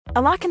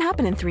A lot can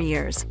happen in 3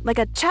 years, like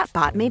a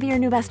chatbot may be your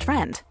new best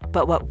friend.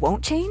 But what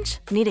won't change?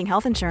 Needing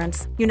health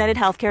insurance. United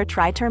Healthcare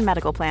Tri-Term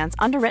Medical Plans,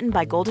 underwritten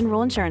by Golden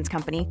Rule Insurance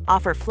Company,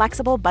 offer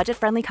flexible,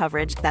 budget-friendly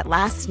coverage that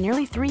lasts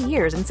nearly 3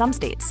 years in some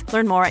states.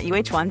 Learn more at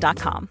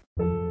uh1.com.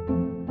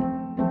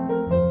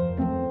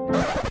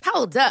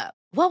 Hold up.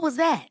 What was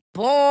that?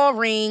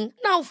 Boring.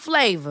 No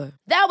flavor.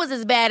 That was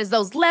as bad as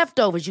those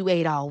leftovers you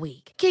ate all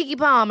week. Keke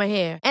Palmer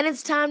here. And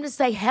it's time to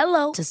say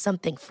hello to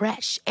something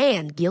fresh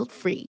and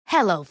guilt-free.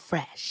 Hello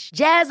Fresh.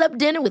 Jazz up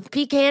dinner with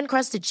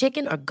pecan-crusted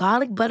chicken or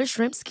garlic butter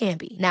shrimp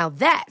scampi. Now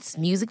that's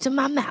music to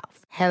my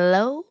mouth.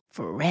 Hello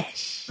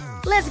Fresh.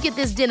 Let's get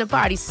this dinner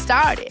party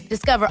started.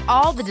 Discover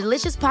all the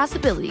delicious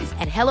possibilities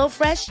at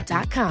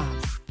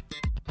hellofresh.com.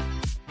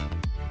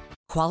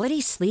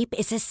 Quality sleep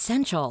is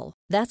essential.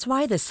 That's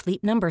why the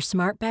Sleep Number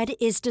Smart Bed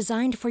is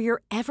designed for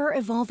your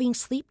ever-evolving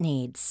sleep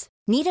needs.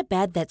 Need a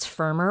bed that's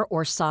firmer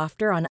or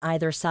softer on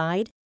either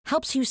side?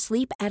 Helps you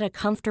sleep at a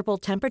comfortable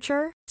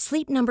temperature?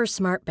 Sleep Number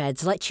Smart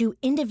Beds let you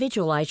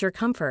individualize your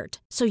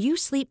comfort, so you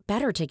sleep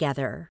better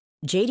together.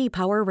 J.D.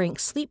 Power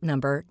ranks Sleep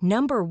Number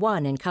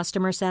 #1 in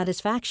customer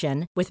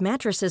satisfaction with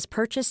mattresses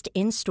purchased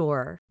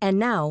in-store. And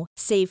now,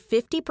 save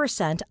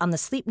 50% on the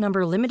Sleep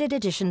Number Limited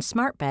Edition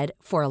Smart Bed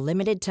for a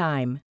limited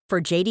time.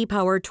 For J.D.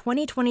 Power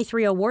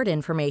 2023 award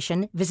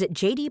information, visit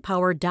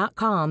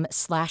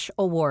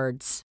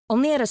jdpower.com/awards.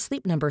 Only at a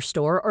Sleep Number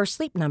store or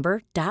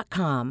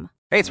sleepnumber.com.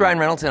 Hey, it's Ryan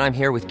Reynolds, and I'm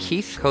here with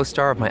Keith,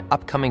 co-star of my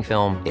upcoming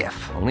film,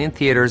 If, only in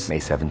theaters May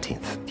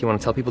 17th. Do you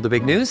want to tell people the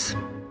big news?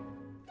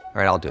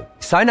 All right, I'll do it.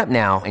 Sign up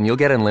now and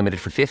you'll get unlimited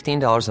for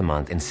 $15 a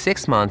month and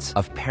 6 months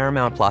of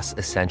Paramount Plus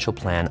Essential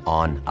Plan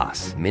on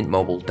us.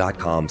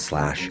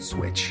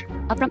 MintMobile.com/switch.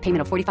 Upfront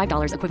payment of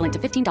 $45 equivalent to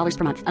 $15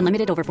 per month.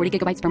 Unlimited over 40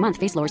 gigabytes per month.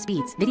 Face lower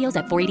speeds. Videos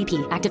at 480p.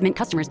 Active Mint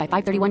customers by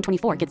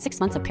 531.24 get 6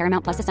 months of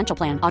Paramount Plus Essential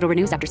Plan. Auto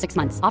renews after 6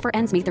 months. Offer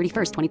ends May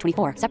 31st,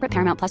 2024. Separate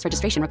Paramount Plus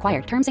registration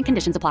required. Terms and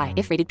conditions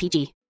apply if rated PG.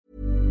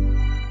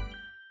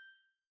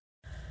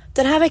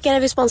 Den här veckan är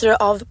vi sponsrade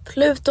av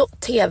Pluto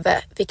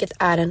TV, vilket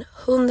är en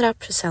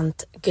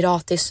 100%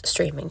 gratis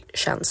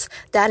streamingtjänst.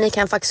 Där ni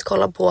kan faktiskt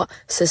kolla på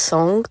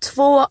säsong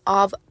 2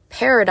 av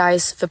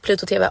Paradise, för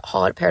Pluto TV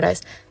har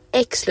Paradise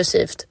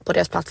exklusivt på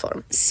deras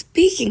plattform.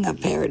 Speaking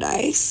of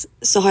Paradise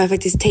så har jag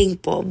faktiskt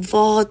tänkt på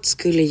vad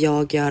skulle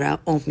jag göra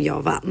om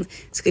jag vann?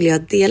 Skulle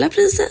jag dela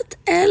priset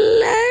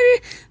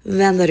eller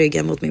vända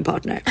ryggen mot min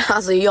partner?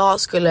 Alltså jag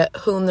skulle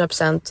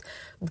 100%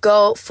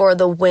 go for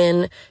the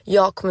win.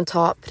 Jag kommer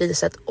ta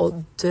priset och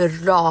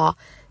dra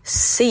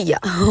Sia.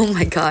 Oh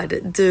my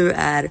god, du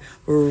är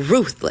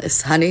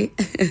ruthless, honey.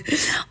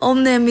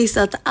 Om ni har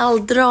missat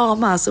all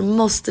drama så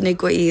måste ni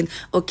gå in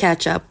och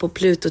catch up på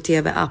Pluto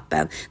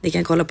TV-appen. Ni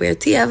kan kolla på er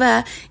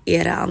TV,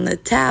 eran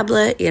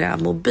tablet,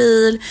 eran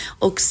mobil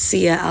och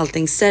se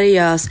allting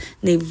seriöst.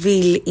 Ni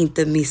vill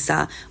inte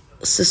missa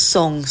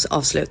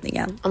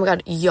säsongsavslutningen. Oh my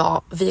god,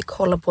 ja, vi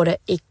kollar på det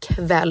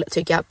ikväll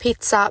tycker jag.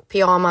 Pizza,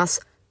 pyjamas,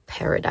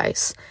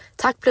 Paradise.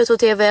 Tack Pluto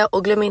TV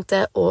och glöm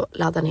inte att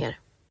ladda ner.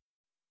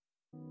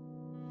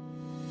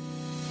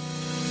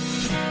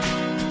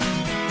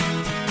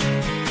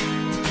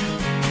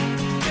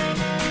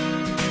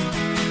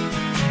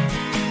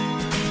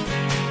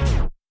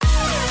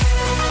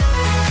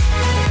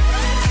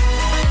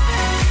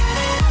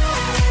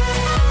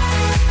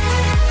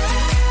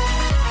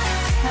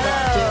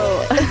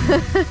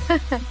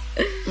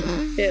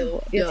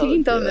 Jag tycker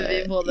inte om när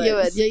vi poddar.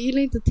 Jag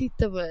gillar inte att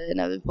titta på dig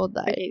när vi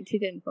poddar. Okej,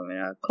 titta inte på mig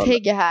när jag kollar.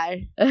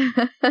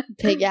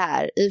 Peggy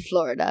här i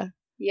Florida.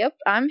 Yep,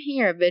 I'm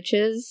here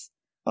bitches.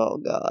 Oh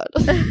god.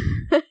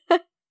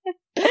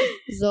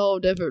 So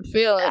different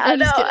feeling. I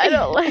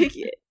don't like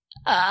it.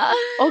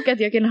 Och att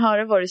jag kan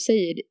höra vad du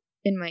säger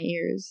in my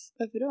ears.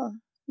 Varför då?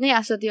 Nej,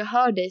 alltså att jag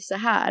hör dig så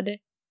här.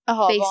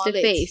 Aha, face to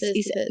face.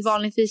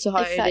 Vanligtvis så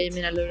har jag dig i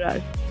mina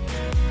lurar.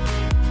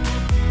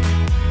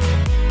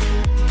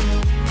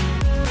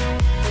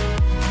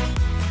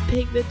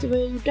 Peg, vet du vad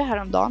jag gjorde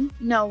häromdagen?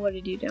 No, what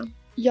did you do?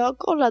 Jag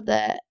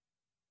kollade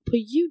på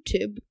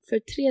YouTube för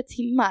 3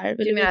 timmar.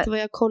 Vill du veta vad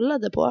jag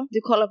kollade på?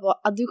 Du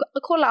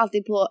kollar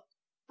alltid på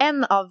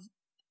en av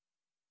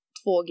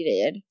 2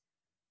 grejer.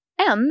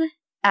 En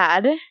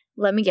är,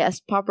 let me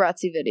guess,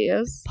 paparazzi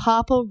videos.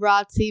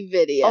 Paparazzi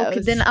videos.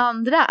 Och den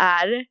andra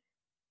är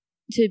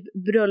typ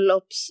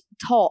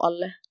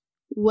bröllopstal.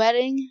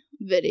 Wedding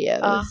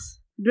videos.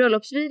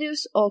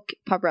 Bröllopsvideos och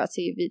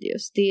paparazzi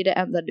videos. Det är det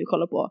enda du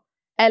kollar på.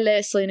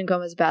 Eller Selena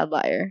Gomez Bad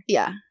Liar.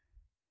 Yeah.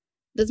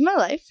 That's my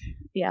life.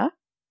 Yeah.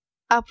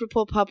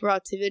 Apropå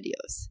paparazzi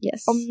videos.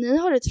 Yes. Om ni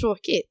har det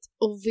tråkigt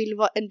och vill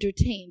vara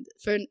entertained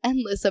for an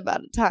endless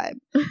amount of time,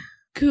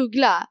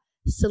 googla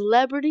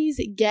celebrities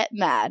get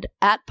mad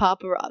at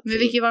paparazzi. Men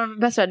vilka var de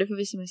bästa? Du får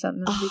visa mig sen.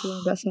 Men vilka var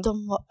de bästa?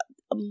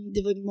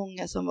 Det var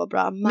många som var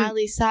bra.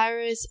 Miley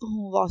Cyrus,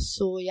 hon var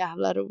så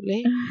jävla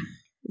rolig.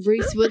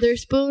 Reese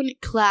Witherspoon,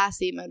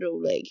 classy men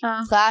rolig.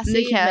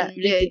 Classy men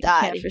riktigt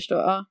arg. Kan jag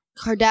förstå.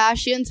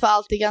 Kardashians var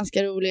alltid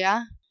ganska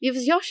roliga. Ja,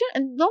 fast jag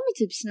känner, de är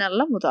typ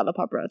snälla mot alla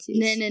paparazzi.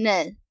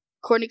 Nej.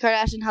 Kourtney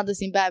Kardashian hade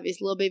sin bebis,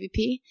 Lil Baby P.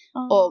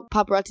 Och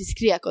paparazzi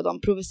skrek och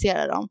de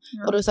provocerade dem.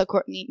 Och då sa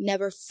Kourtney,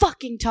 never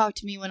fucking talk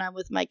to me when I'm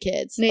with my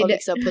kids. Och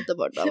liksom putta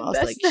bort dem. I was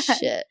like,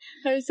 shit.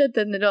 Har du sett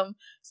det när de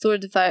står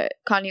utanför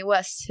Kanye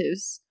Wests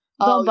hus?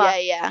 De bara,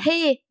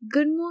 hey,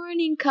 good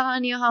morning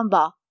Kanye. Och han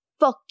bara,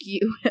 fuck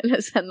you.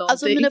 Eller sen någonting.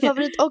 Alltså mina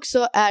favorit också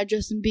är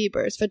Justin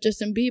Biebers. För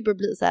Justin Bieber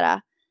blir så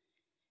här,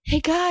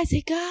 hey guys,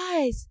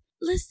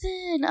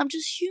 listen, I'm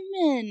just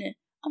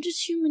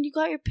human, you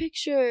got your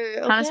picture,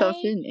 okay? Han är så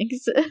Phoenix.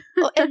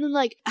 And then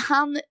like,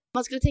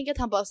 man skulle tänka att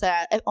han bara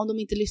såhär, om de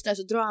inte lyssnar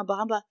så drar han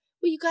bara,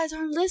 well you guys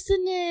aren't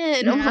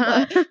listening. Och man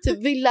bara, typ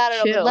vill lära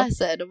dem en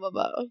lesson. Och man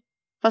bara,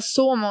 fast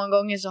så många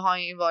gånger så har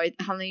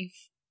han ju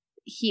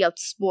helt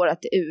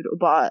spårat ur och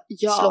bara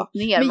slått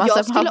ner men massa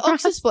jag skulle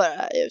också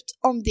spåra ut.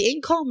 Om det är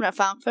en kamera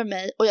framför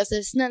mig och jag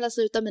säger snälla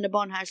sluta mina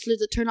barn här,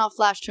 sluta turn off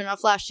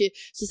flash,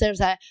 så säger de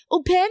så här,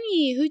 oh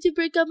Penny, who'd you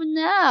break up with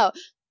now?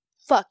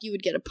 Fuck, you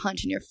would get a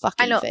punch in your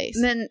fucking face.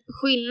 Men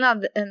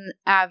skillnaden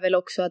är väl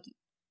också att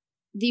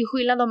det är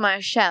skillnad om man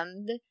är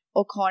känd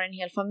och har en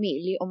hel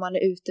familj, om man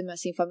är ute med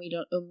sin familj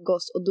och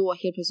umgås och då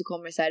helt plötsligt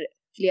kommer det så här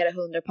flera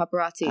hundra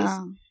paparazzis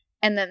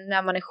än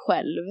när man är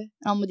själv.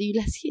 Ja, men det är ju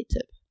läskigt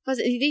typ. Fast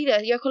det är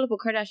det, jag kollar på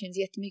Kardashians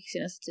jättemycket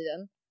senaste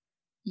tiden.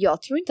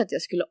 Jag tror inte att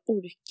jag skulle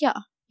orka.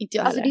 Inte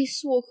jag alltså det är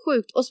så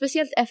sjukt. Och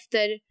speciellt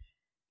efter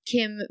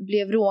Kim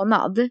blev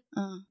rånad.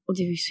 Och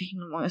det var ju så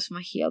himla många som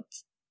var helt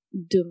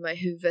dumma i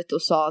huvudet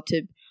och sa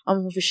typ om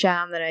hon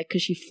förtjänar det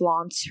 'cause she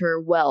flaunts her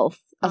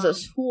wealth. Alltså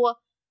så,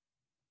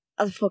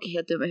 alltså folk är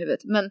helt dumma i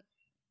huvudet. Men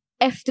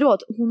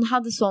efteråt, hon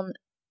hade sån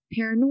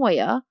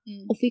paranoia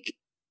och fick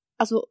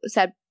alltså så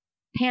här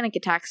panic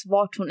attacks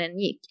vart hon än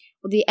gick.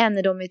 Och det är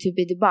när de är typ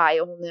i Dubai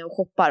och hon är och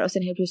shoppar och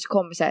sen helt plötsligt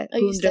kommer så här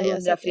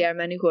 100 fler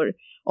människor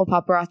och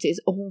paparazzis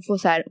och hon får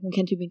så här, hon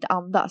kan typ inte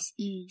andas.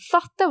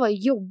 Fatta vad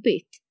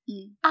jobbigt.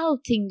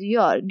 Allting du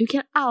gör, du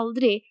kan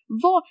aldrig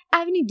vara,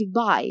 även i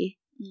Dubai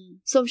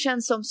som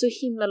känns som så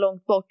himla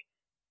långt bort,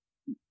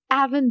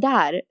 även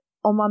där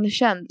om man är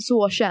känd,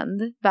 så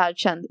känd,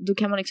 världskänd, då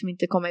kan man liksom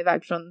inte komma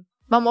iväg från,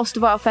 man måste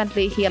vara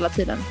offentlig hela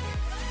tiden.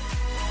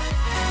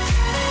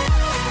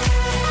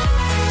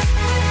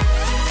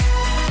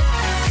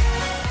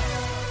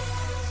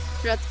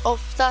 För att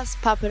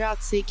oftast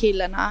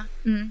paparazzi-killarna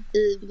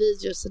i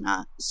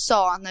videoserna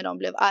sa när de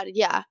blev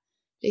arga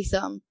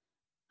liksom,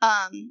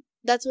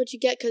 that's what you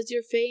get because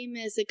you're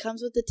famous, it comes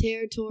with the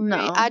territory.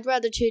 No. I'd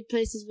rather trade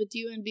places with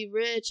you and be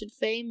rich and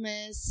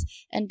famous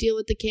and deal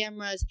with the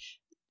cameras.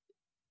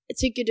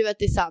 Tycker du att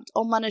det är sant?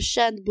 Om man är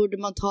känd borde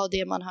man ta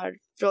det man har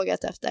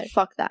frågat efter.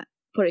 Fuck that,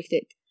 på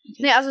riktigt.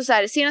 Okay. Nej, alltså så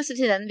här, senaste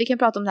tiden, vi kan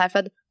prata om det här för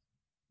att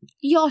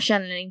jag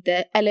känner inte,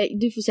 eller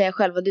du får säga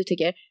själv vad du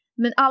tycker.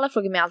 Men alla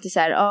frågar mig alltid så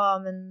här,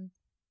 men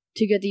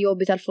tycker att det är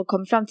jobbigt att folk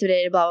kommer fram till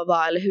dig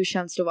eller hur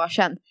känns det att vara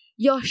känd?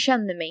 Jag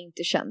känner mig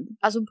inte känd.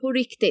 Alltså på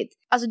riktigt.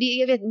 Alltså det,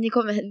 jag vet,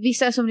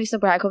 vissa som lyssnar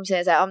på det här kommer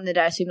säga så här, det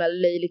där är så himla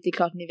löjligt, det är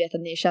klart ni vet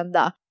att ni är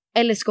kända.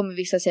 Eller så kommer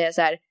vissa säga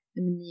så här,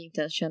 nej men ni är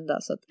inte ens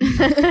kända så att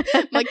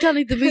man kan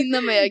inte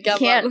vinna med er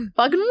gammal. Can't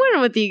fucking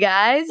win with you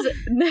guys.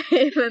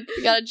 Nej, men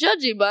got a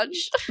judgy bunch.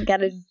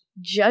 Got a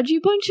judgy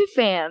bunch of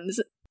fans.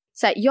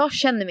 Så här, jag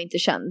känner mig inte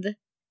känd.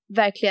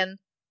 Verkligen.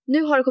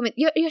 Nu har det kommit,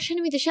 jag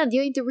känner mig inte känd.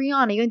 Jag är inte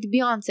Rihanna, jag är inte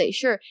Beyoncé.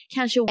 Sure,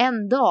 kanske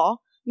en dag.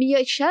 Men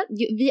jag är känd,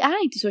 vi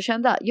är inte så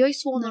kända. Jag är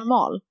så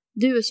normal.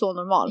 Du är så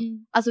normal.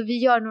 Alltså vi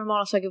gör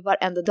normala saker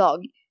varenda dag.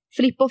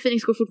 Filippa och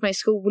Phoenix går fortfarande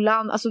i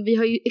skolan. Alltså vi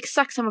har ju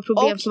exakt samma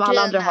problem som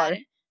alla andra har.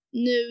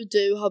 Nu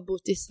du har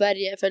bott i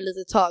Sverige för ett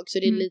litet tag så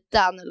det är lite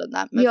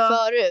annorlunda. Men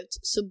förut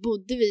så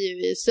bodde vi ju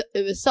i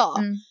USA.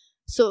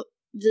 Så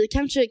vi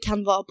kanske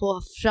kan vara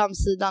på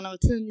framsidan av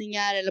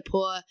tidningar eller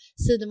på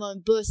sidan av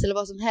en buss eller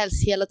vad som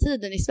helst hela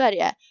tiden i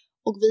Sverige.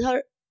 Och vi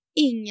har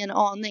ingen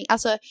aning.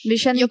 Alltså, vi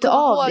känner inte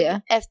av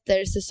det.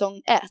 Efter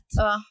säsong 1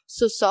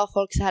 så sa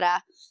folk så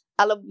här,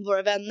 alla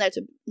våra vänner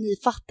typ, ni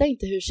fattar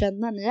inte hur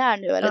kända ni är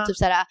nu. Eller typ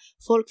så här,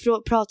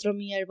 folk pratar om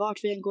er vart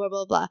vi än går,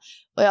 bla bla.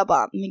 Och jag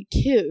bara, men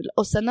kul.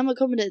 Och sen när man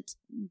kommer dit,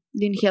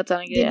 det är en helt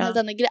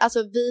annan grej. Alltså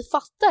vi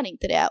fattar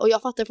inte det. Och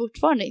jag fattar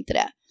fortfarande inte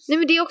det. Nej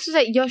men det är också så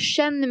här, jag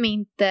känner mig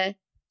inte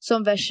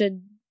som värsta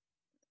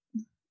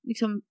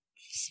liksom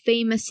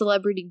famous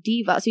celebrity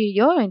diva. Alltså jag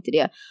gör inte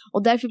det.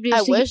 Och därför blir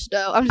det I wish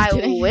though.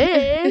 I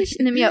wish.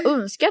 Nej men jag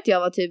önskar att jag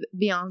var typ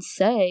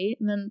Beyoncé.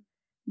 Men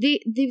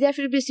det är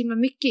därför det blir så himla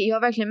mycket. Jag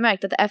har verkligen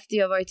märkt att efter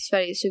jag varit i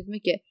Sverige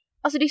supermycket.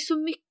 Alltså det är så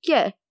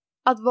mycket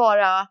att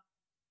vara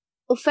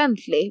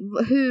offentlig.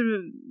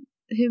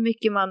 Hur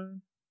mycket man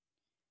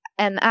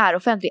än är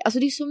offentlig. Alltså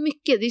det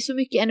är så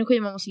mycket energi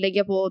man måste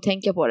lägga på och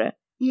tänka på det.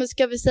 Men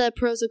ska vi säga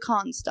pros och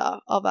cons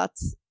då? Av att,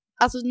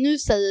 alltså nu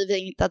säger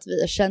vi inte att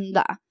vi är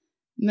kända.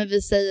 Men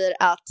vi säger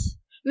att...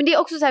 Men det är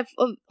också så här,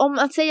 om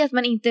att säga att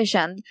man inte är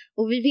känd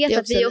och vi vet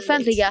att vi är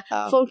offentliga,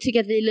 folk tycker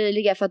att vi är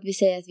löjliga för att vi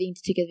säger att vi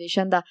inte tycker att vi är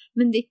kända.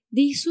 Men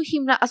det är så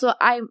himla, alltså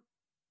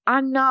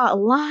I'm not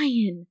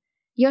lying.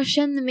 Jag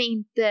känner mig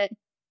inte,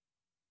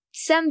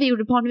 sen vi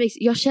gjorde Parnevik,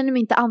 jag känner mig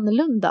inte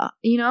annorlunda,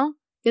 you know?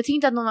 Jag tycker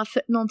inte att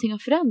någonting har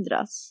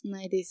förändrats.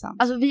 Nej, det är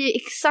sant. Alltså vi är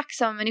exakt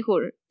samma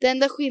människor. Den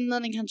enda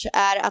skillnaden kanske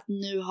är att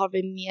nu har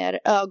vi mer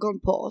ögon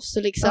på oss.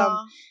 Så liksom,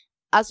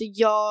 alltså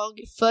jag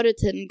förr i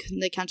tiden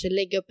kunde kanske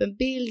lägga upp en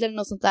bild eller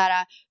något sånt där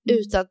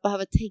utan att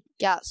behöva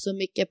tänka så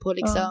mycket på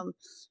liksom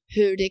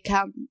hur det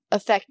kan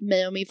affect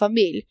mig och min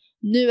familj.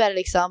 Nu är det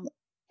liksom,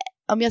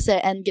 om jag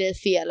säger en grej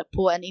fel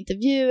på en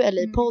intervju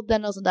eller i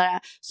podden och sånt där,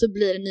 så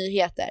blir det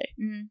nyheter.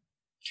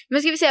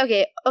 Men ska vi säga,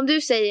 okej, om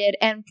du säger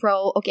en pro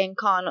och en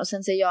con och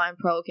sen säger jag en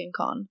pro och en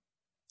con.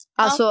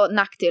 Alltså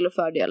nackdel och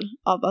fördel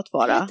av att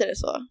vara. Heter det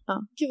så? Ja.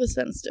 Gud vad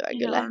svensk du är,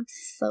 Gulle. Yeah,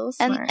 so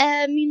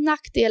smart. Min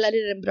nackdel, är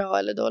det bra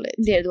eller dåligt?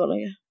 Det är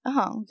dåligt.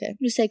 Jaha, okej.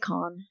 Du säger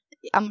con.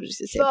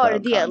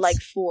 Fördel,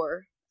 like for.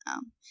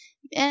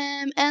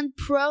 En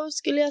pro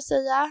skulle jag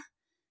säga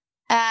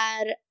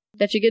är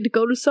that you get to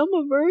go to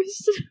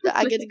Summerburst.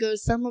 I get to go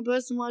to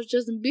Summerburst and watch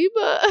Justin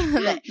Bieber.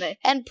 Nej.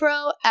 En pro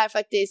är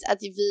faktiskt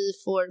att vi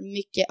får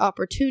mycket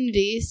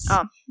opportunities. Ja,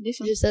 det är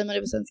så. Hur säger man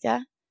det på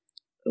svenska?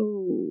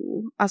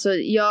 Alltså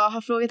jag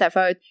har frågat det här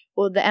förut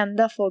och det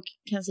enda folk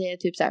kan säga är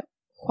typ så här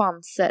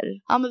chanser.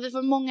 Ja, men vi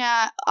får många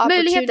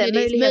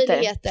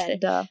möjligheter.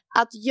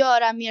 Att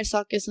göra mer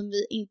saker som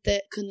vi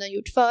inte kunde ha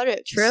gjort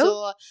förut. True.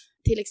 Så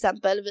till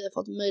exempel vi har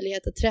fått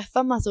möjlighet att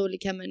träffa massa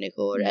olika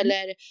människor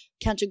eller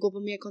kanske gå på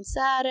mer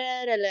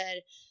konserter eller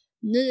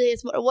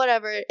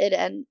whatever det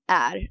än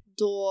är.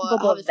 Då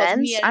har vi fått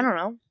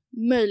mer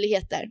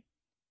möjligheter.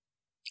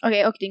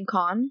 Okej, och din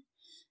con?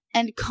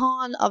 En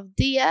con av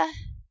det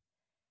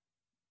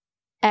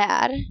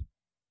är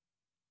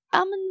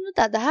men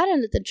vänta, det här är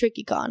en liten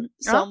tricky con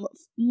som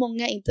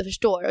många inte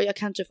förstår och jag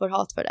kanske får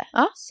hat för det.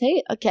 Ja, säg.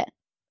 Okej.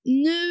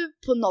 Nu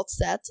på något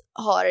sätt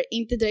har,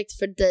 inte direkt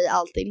för dig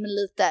alltid, men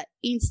lite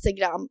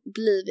Instagram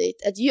blivit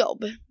ett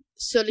jobb.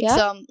 Så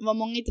liksom, vad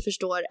många inte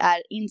förstår är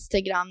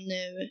Instagram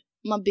nu,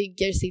 man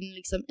bygger sin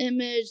liksom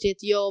image, det är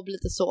ett jobb,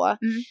 lite så.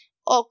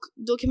 Och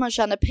då kan man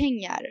tjäna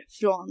pengar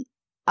från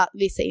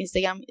vissa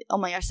Instagram,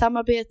 om man gör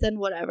samarbeten,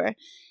 whatever.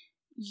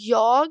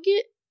 Jag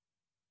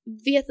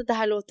vet att det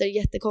här låter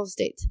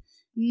jättekonstigt,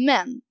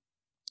 men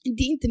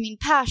det är inte min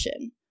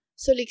passion.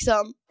 Så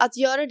liksom, att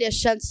göra det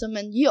känns som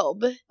en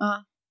jobb.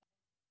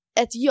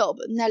 Ett jobb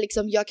när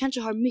liksom jag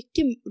kanske har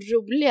mycket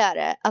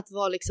roligare att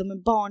vara liksom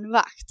en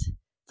barnvakt.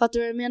 Fattar du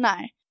vad jag menar?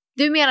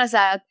 Du menar så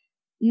här att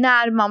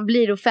när man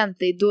blir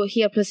offentlig då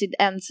helt plötsligt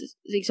ens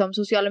liksom,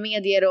 sociala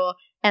medier och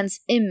ens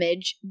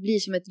image blir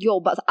som ett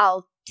jobb att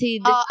alltid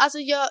alltså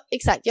jag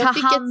ta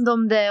hand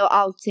om det och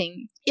allting.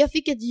 Jag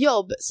fick ett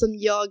jobb som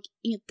jag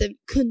inte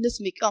kunde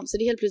så mycket om. Så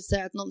det är helt plötsligt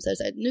så att någon säger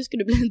så här, nu ska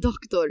du bli en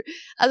doktor.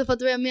 Alltså fattar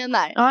du vad jag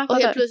menar? Och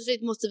helt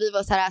plötsligt måste vi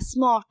vara så här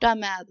smarta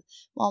med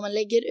vad man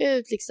lägger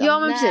ut liksom,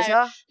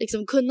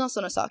 liksom kunna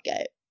sådana saker.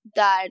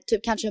 Där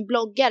typ kanske en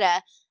bloggare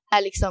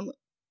är liksom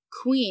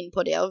queen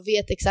på det och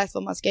vet exakt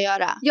vad man ska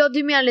göra. Ja,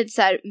 du menar lite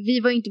så här, vi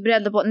var ju inte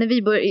beredda på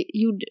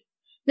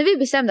när vi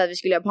bestämde att vi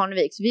skulle göra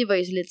Parnevik, så vi var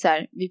ju lite så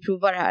här, vi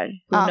provar det här,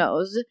 who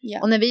knows.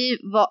 Och när vi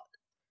var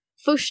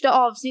första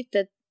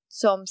avsnittet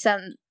som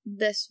sen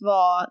dess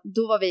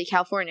då var vi i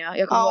California.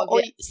 Jag kommer ihåg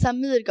och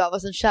Samir gav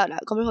oss en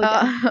shoutout, kommer du ihåg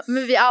det?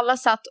 Men vi alla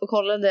satt och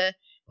kollade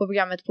på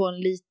programmet på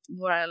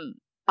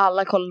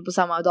alla kollade på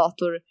samma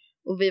dator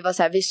och vi var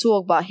så här, vi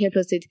såg bara helt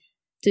plötsligt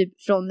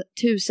typ från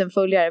 1000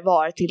 följare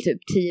var till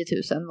typ 10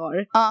 000 var.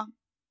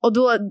 Och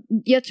då,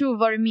 jag tror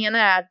vad du menar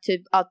är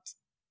typ att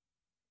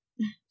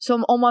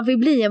som om man vill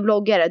bli en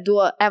bloggare,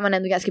 då är man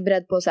ändå ganska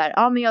beredd på så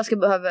här, men jag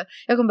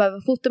kommer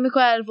behöva fota mig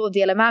själv och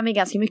dela med mig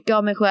ganska mycket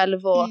av mig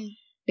själv och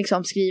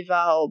liksom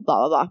skriva och bla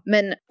bla bla.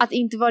 Men att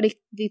inte vara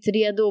riktigt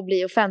redo att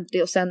bli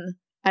offentlig och sen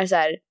är det så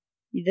här,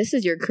 this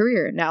is your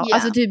career now.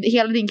 Alltså typ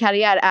hela din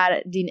karriär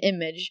är din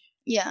image.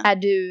 Är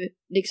du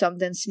liksom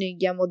den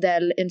snygga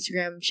modell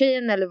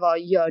Instagram-tjejen eller vad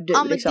gör du?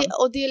 Liksom?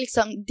 Men det är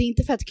liksom, det är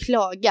inte för att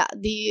klaga.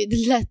 Det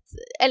är lätt,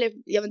 eller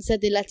jag vill inte säga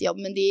att det är lätt jobb,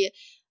 men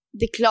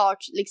det är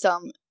klart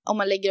liksom, om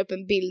man lägger upp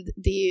en bild,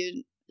 det är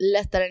ju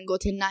lättare än att gå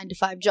till en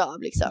 9-to-5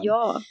 jobb liksom.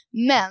 Ja.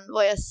 Men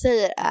vad jag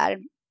säger är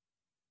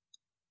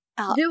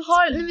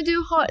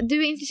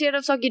du är intresserad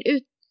av saker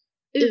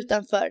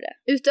utanför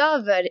det.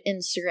 Utöver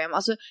Instagram.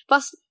 Alltså,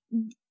 fast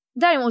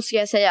däremot ska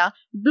jag säga,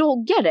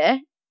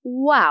 bloggare,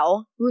 wow,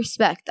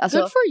 respect. Alltså,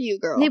 good for you,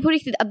 girl. Nej, på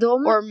riktigt, att de,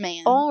 or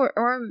man.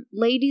 Or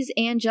ladies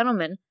and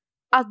gentlemen,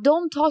 att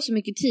de tar så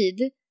mycket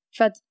tid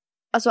för att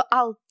alltså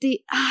alltid,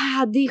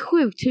 det är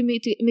sjukt hur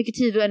mycket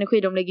tid och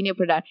energi de lägger ner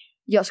på det där.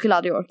 Jag skulle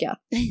aldrig orka.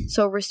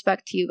 So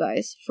respect to you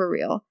guys, for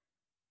real.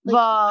 Like,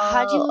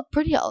 how do you look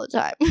pretty all the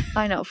time?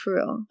 I know, for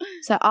real.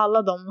 Så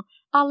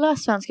alla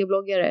svenska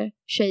bloggare,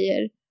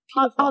 tjejer,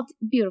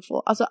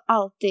 beautiful. Alltså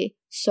alltid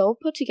so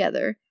put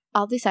together.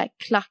 Alltid så här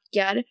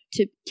klackar,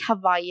 typ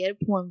kavajer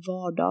på en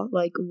vardag.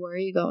 Like, where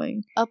are you going?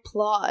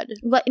 Applaud.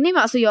 Like, nej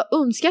men alltså jag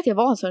önskar att jag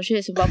var en sån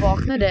tjej som bara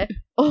vaknade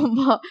och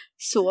var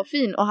så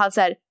fin och hade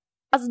så här.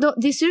 Alltså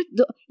det ser ut,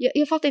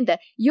 jag fattar inte.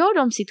 Gör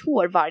de sitt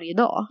hår varje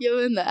dag? Jag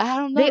vet inte.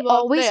 They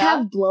always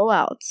have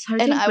blowouts. Har du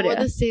tänkt på det? And I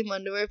wore the same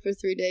underwear for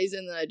 3 days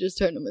and then I just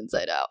turned them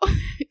inside out.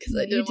 Because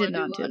I didn't want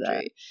to do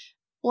laundry.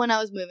 When I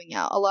was moving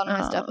out, a lot of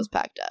my stuff was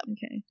packed up.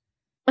 Okay.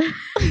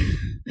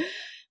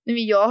 Nej,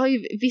 men jag har ju,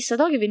 vissa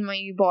dagar vill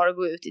man ju bara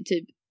gå ut i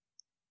typ,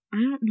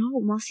 I don't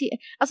know, man ser,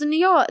 alltså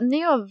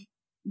när jag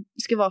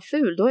ska vara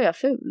ful, då är jag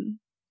ful.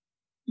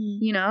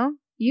 You know?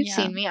 You've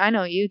seen me, I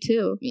know you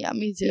too. Yeah,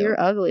 me too. You're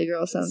ugly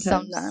girl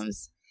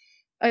sometimes.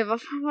 Aj,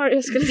 vad fan var det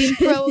jag skulle Din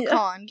säga?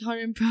 pro-con, har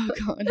du en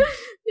pro-con?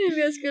 Nej, men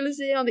jag skulle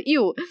säga någonting.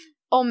 Jo,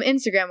 om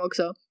Instagram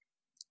också.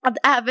 Att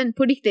även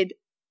på riktigt,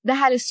 det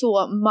här är så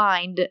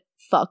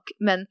mindfuck,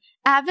 men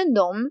även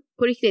de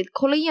på riktigt,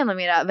 kolla igenom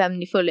vem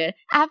ni följer.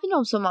 Även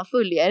de som man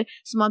följer,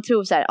 som man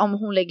tror så här, om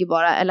hon lägger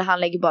bara, eller han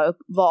lägger bara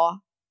upp vad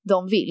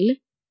de vill.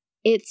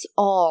 It's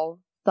all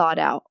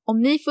thought out.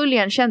 Om ni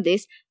följer en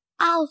kändis,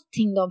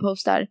 allting de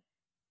postar,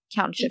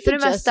 kanske, för det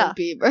mesta.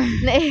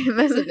 Nej,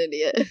 men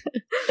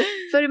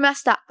för det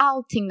mesta,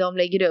 allting de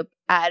lägger upp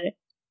är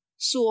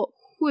så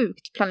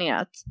sjukt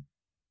planerat.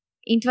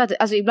 Inte för att,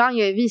 alltså ibland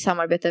gör vi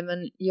samarbete, men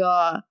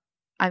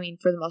I mean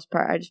for the most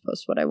part I just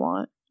post what I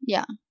want.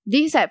 Yeah. Det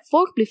är så här,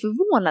 folk blir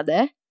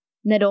förvånade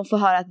när de får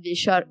höra att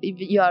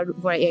vi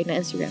gör våra egna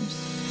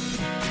Instagrams.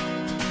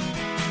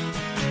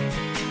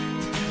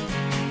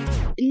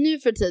 Nu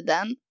för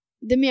tiden,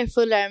 det mer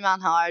följare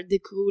man har, det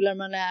coolare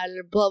man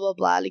är, bla bla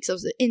bla, liksom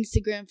så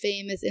Instagram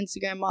famous,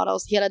 Instagram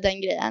models, hela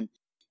den grejen.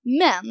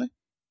 Men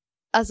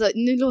alltså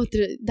nu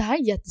låter det här är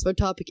en jättesvår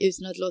topic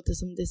utan att det låter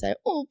som det är såhär,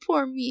 oh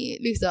poor me,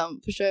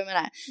 liksom, förstår jag vad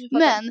jag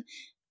menar. Men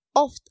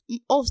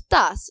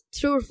oftast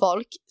tror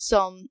folk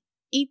som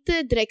inte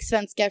direkt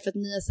svenskar för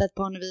att ni har sett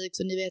Parnevik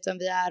så ni vet vem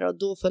vi är och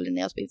då följer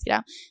ni oss på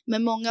Instagram.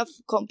 Men många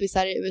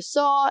kompisar i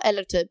USA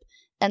eller typ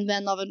en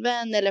vän av en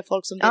vän eller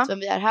folk som vet vem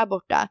vi är här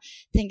borta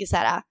tänker så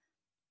här: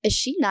 is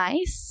she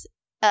nice?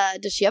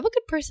 Does she have a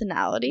good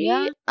personality?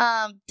 Yeah.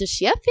 Does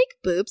she have fake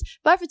boobs?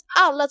 Varför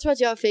alla tror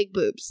att jag har fake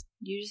boobs?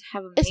 You just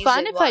have amazing It's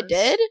fine if I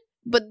did,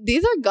 but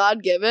these are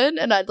God-given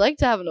and I'd like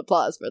to have an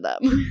applause for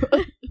them.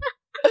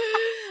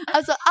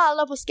 Alltså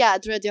alla på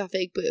SCAD tror att jag har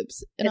fake boobs.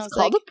 And it's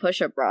called a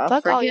push-up bra.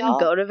 Freaking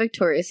go to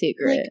Victoria's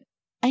Secret. Like,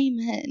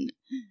 amen.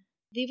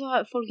 Det var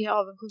folk är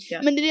avundsjuka.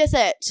 Men det är det jag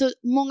säger. Så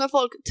många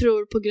folk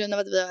tror på grund av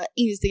att vi har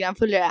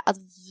Instagram-följare att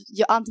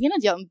antingen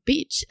att jag är en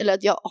bitch eller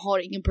att jag har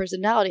ingen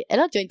personality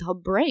eller att jag inte har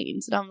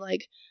brains. And I'm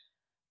like,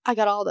 I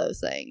got all those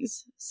things.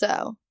 So.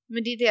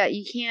 Men det är det,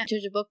 you can't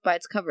judge a book by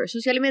its cover.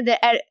 Sociala medier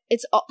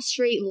it's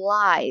straight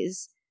lies.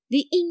 Det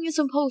är ingen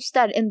som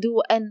postar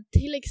ändå en...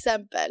 Till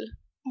exempel,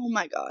 oh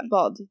my god.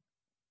 Vad?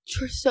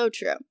 So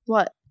true.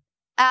 What?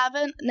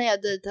 Även när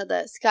jag dejtade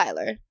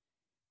Skylar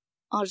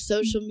on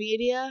social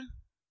media,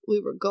 we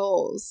were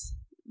goals.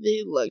 We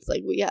looked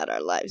like we had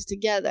our lives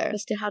together.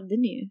 Fast det hade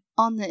ni ju.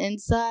 On the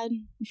inside.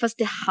 Fast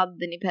det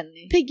hade ni,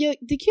 Penny. Pig,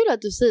 det är kul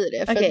att du säger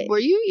det. För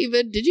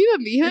did you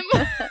even meet him?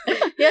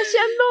 Jag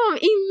kände honom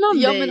innan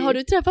dig. Ja, men har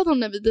du träffat honom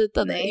när vi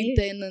dejtade? Nej.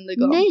 Inte en enda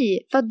gång.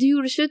 Nej, för att du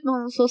gjorde slut med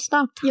honom så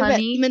snabbt,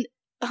 honey. Men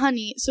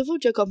honey, så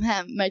fort jag kom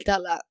hem märkte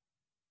alla,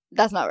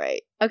 that's not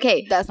right.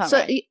 Okej, så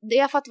right.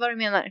 Jag fattar vad du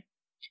menar.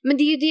 Men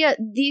det är ju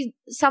det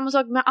är samma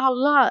sak med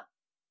alla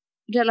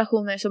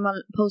relationer som man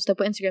postar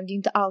på Instagram. Det är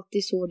inte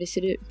alltid så det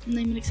ser ut.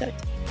 Nej, men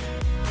exakt.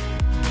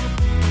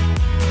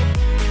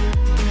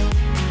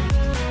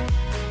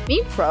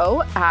 Min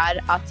pro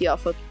är att jag har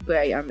fått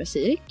börja göra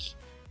musik.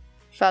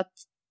 För att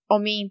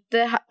om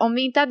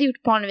vi inte hade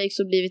gjort Parnevik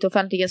så blivit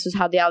offentliga så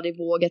hade jag aldrig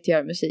vågat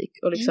göra musik.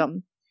 Och liksom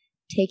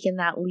taken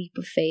that leap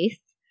of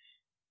faith.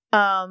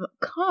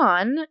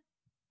 Con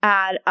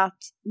är att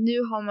nu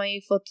har man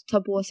ju fått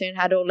ta på sig den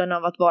här rollen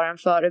av att vara en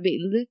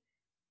förebild.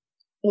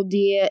 Och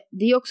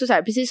det är också så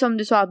här, precis som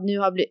du sa att nu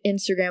har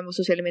Instagram och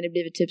sociala medier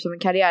blivit typ som en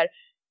karriär.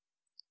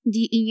 Det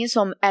är ingen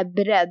som är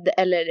beredd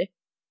eller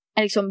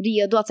är liksom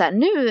redo att så här,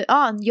 nu,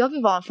 jag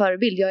vill vara en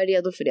förebild, jag är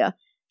redo för det.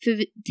 För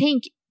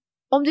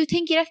om du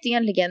tänker efter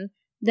egentligen,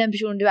 den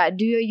personen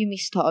du gör ju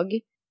misstag.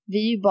 Vi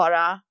är ju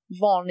bara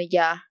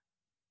vanliga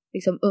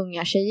liksom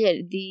unga tjejer.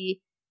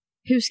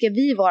 Hur ska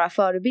vi vara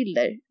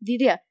förebilder? Det är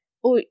det.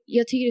 Och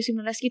jag tycker det är så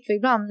himla läskigt för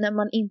ibland när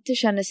man inte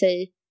känner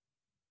sig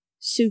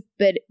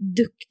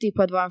superduktig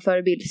på att vara en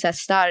förebild, så här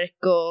stark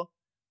och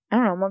I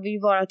don't know, man vill ju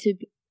vara typ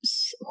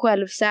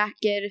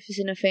självsäker för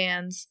sina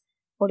fans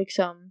och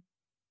liksom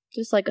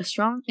just like a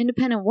strong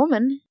independent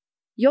woman.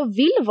 Jag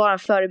vill vara en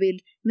förebild,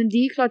 men det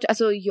är klart,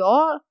 alltså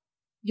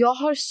jag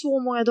har så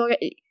många dagar,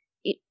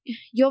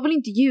 jag vill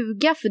inte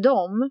ljuga för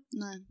dem.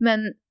 Nej. Men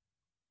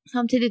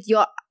samtidigt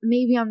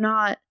maybe I'm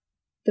not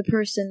the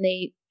person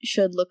they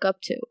should look up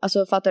to.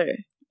 Alltså fattar du?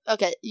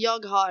 Okej,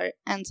 jag har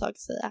en sak att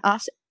säga.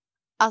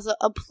 Alltså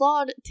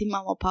applaud till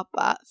mamma och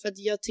pappa för att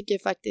jag tycker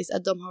faktiskt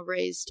att de har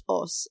raised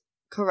oss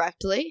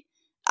correctly.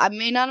 I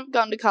may not have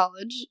gone to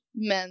college,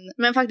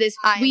 men faktiskt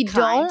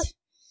don't.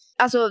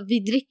 Alltså vi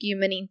dricker ju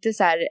men inte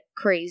så här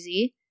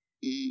crazy.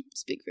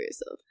 Speak for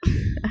yourself.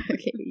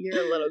 Okay,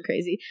 you're a little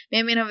crazy. Men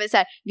jag menar så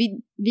här,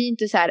 vi är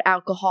inte så här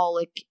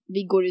alcoholic.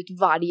 Vi går ut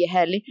varje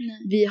helg. Nej.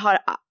 Vi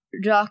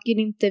röker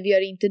inte, vi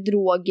gör inte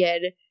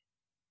droger.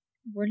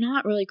 We're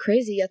not really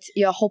crazy.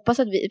 Jag hoppas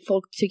att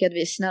folk tycker att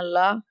vi är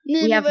snälla.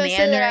 Nej, we have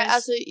manners.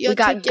 Alltså, we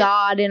got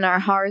God in our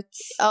hearts.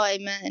 Oh,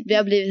 amen. Vi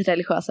har blivit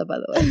religiösa, by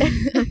the way.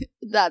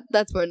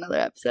 that's for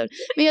another episode.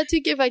 Men jag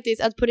tycker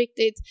faktiskt att på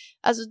riktigt,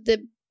 alltså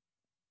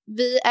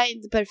vi är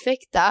inte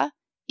perfekta,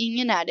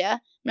 ingen är det,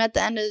 men at the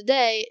end of the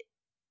day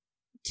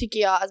tycker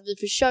jag att vi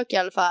försöker i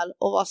alla fall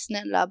att vara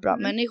snälla, bra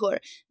människor.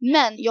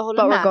 Men jag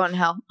håller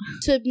med.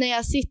 Typ när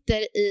jag sitter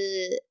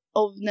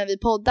och när vi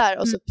poddar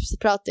och så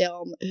pratar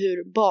jag om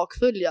hur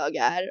bakfull jag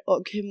är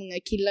och hur många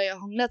killar jag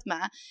har hånglat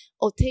med.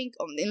 Och tänk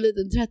om det är en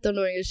liten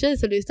 13-årig tjej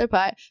som lyssnar på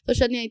här, då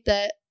känner jag inte,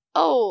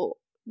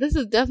 this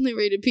is definitely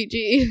rated PG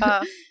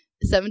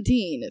 17.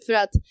 För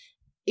att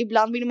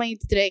ibland vill man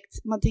inte direkt,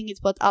 man tänker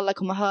inte på att alla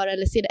kommer höra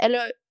eller se det.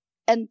 Eller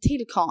en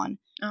till kan,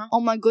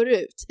 om man går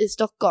ut i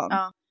Stockholm.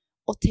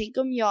 Och tänk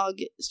om jag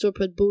står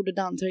på ett bord och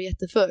dansar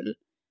jättefull.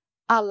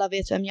 Alla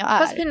vet vem jag är.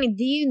 Fast Penny,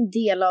 det är ju en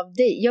del av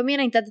dig. Jag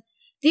menar inte att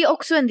det är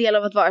också en del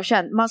av att vara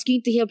känd. Man ska ju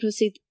inte helt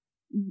plötsligt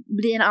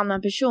bli en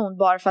annan person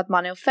bara för att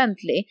man är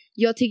offentlig.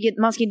 Jag tycker att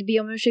man ska inte be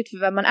om ursäkt för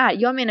vem man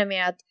är. Jag menar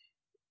med att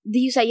det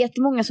är ju så här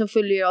jättemånga som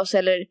följer oss,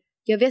 eller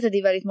jag vet att det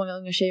är väldigt många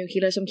unga tjejer och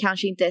killar som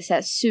kanske inte är så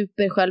här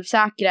super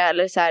självsäkra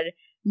eller så här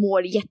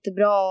mår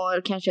jättebra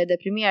eller kanske är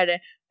deprimerade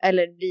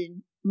eller blir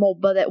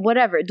mobbade,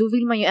 whatever. Då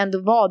vill man ju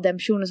ändå vara den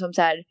personen som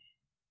så här,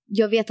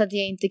 jag vet att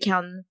jag inte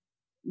kan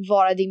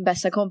vara din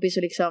bästa kompis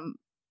och liksom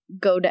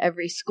go to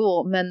every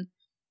school, men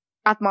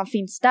att man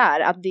finns där,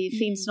 att det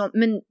finns någon,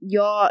 men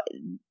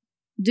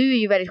du är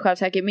ju väldigt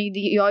självsäker, men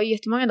jag har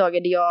jättemånga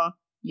dagar där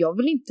jag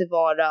vill inte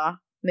vara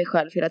mig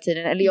själv hela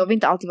tiden, eller jag vill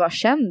inte alltid vara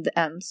känd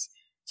ens,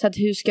 så att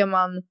hur ska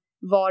man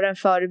vara en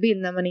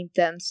förebild när man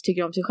inte ens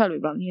tycker om sig själv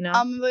ibland, you know?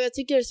 Ja, men vad jag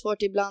tycker är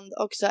svårt ibland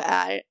också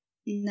är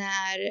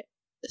när,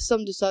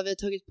 som du sa, vi har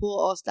tagit på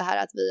oss det här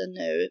att vi är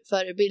nu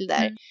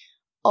förebilder,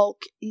 och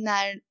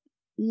när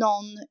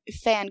någon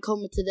fan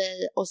kommer till dig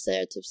och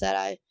säger typ så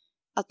här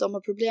att de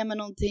har problem med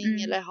någonting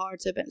eller har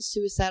typ en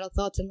suicidal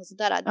thoughts eller något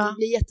sådär. Det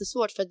blir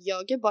jättesvårt för att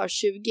jag är bara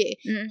 20.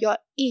 Jag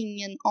har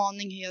ingen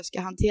aning hur jag ska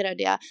hantera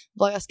det.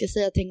 Vad jag ska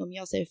säga, tänk om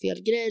jag säger fel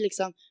grej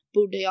liksom.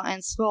 Borde jag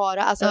ens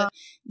svara? Alltså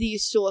det är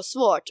ju så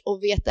svårt att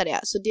veta det.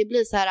 Så det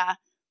blir så här,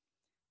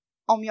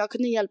 om jag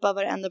kunde hjälpa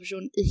varenda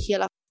person i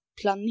hela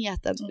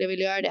planeten skulle jag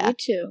vilja göra det. Me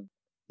too.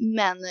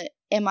 Men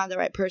am I the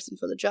right person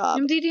for the job?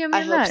 Men det är det jag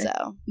menar. I hope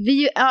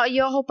so.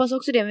 Jag hoppas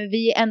också det, men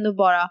vi är ändå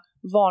bara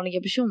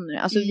vanliga personer.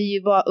 Alltså vi är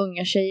ju bara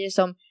unga tjejer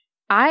som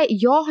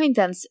jag har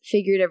inte ens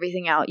figured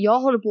everything out. Jag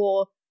håller på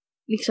att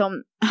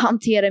liksom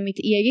hantera mitt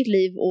eget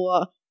liv och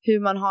hur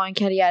man har en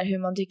karriär, hur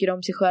man tycker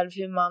om sig själv,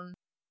 hur man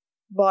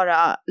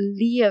bara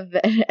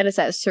lever eller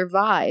så här,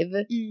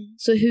 survive.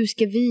 Så hur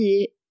ska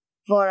vi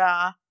vara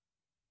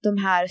de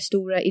här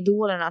stora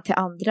idolerna till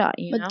andra?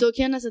 Men då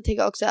kan jag nästan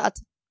tänka också att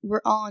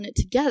we're on it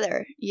together,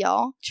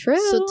 ja.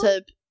 True. Så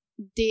typ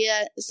det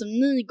som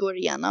ni går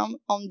igenom,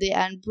 om det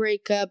är en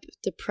breakup,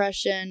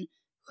 depression,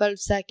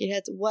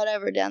 självsäkerhet,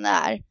 whatever den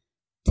är,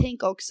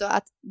 tänk också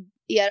att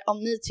om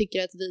ni tycker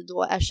att vi då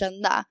är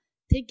kända,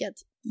 tänk att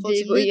folk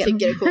som ni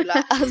tycker är coola,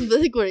 att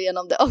vi går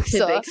igenom det också.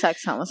 Det är exakt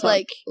samma sak.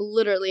 Like,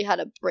 literally had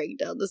a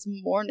breakdown this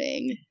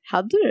morning.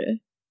 Hade du?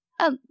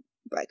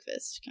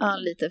 Breakfast. Ja,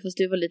 lite. Fast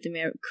du var lite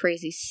mer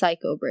crazy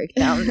psycho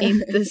breakdown.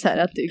 Inte så här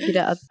att du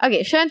grät.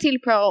 Okej, kör en till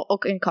pro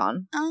och en con.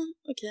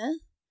 Okej.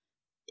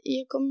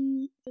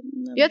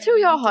 Jag tror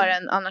jag har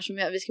en annars som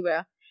vi ska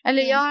börja.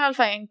 Eller jag har i alla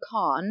fall en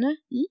con.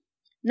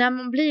 När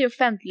man blir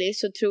offentlig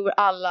så tror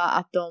alla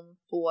att de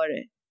får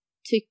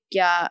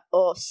tycka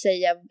och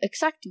säga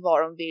exakt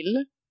vad de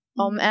vill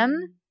om en.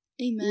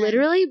 Amen.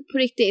 Literally, på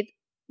riktigt.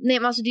 Nej,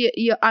 men alltså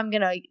I'm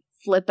gonna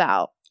flip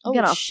out.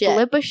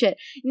 Flip a shit.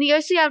 Nej, jag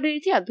är så jävla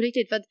irriterad på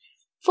riktigt, för att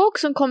folk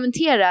som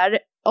kommenterar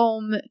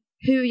om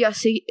hur jag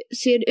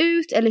ser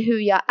ut eller hur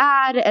jag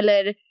är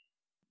eller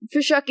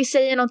försöker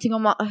säga någonting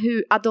om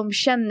att de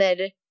känner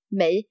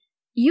mig.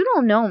 You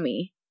don't know me,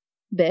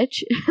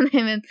 bitch.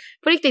 Nej, men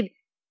på riktigt,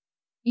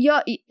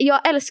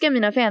 jag älskar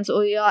mina fans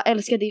och jag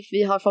älskar att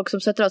vi har folk som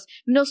stöttar oss.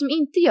 Men de som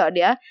inte gör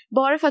det,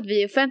 bara för att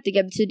vi är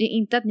offentliga betyder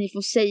inte att ni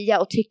får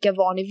säga och tycka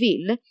vad ni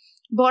vill.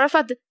 Bara för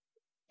att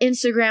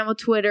Instagram och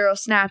Twitter och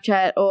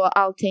Snapchat och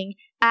allting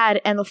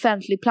är en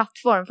offentlig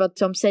plattform för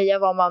att säga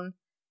vad man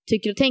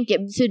tycker och tänker,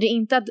 betyder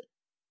inte att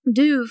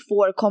du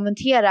får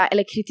kommentera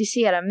eller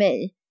kritisera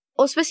mig.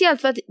 Och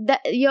speciellt för att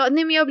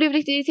jag blev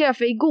riktigt irriterad,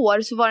 för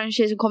igår så var det en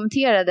tjej som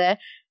kommenterade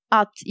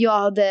att jag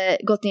hade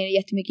gått ner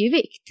jättemycket i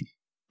vikt.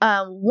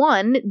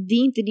 Det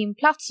är inte din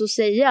plats att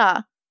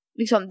säga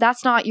liksom,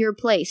 that's not your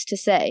place to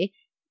say.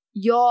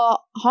 Jag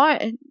har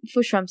först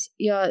och främst,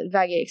 jag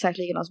väger exakt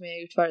likadant som jag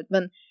har gjort förut,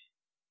 men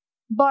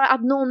bara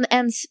att någon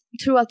ens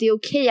tror att det är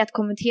okej att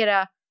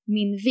kommentera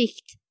min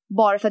vikt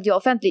bara för att jag är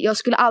offentlig. Jag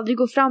skulle aldrig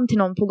gå fram till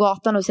någon på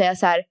gatan och säga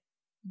så här: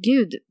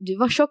 Gud, du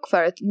var tjock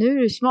förut, nu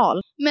är du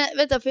smal. Men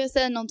vänta, får jag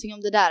säga någonting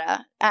om det där?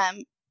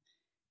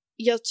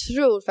 Jag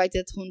tror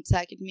faktiskt att hon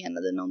säkert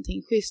menade någonting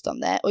schysst om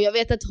det. Och jag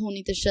vet att hon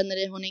inte känner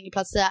det, hon har ingen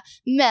plats att säga.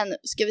 Men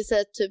ska vi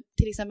säga typ,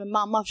 till exempel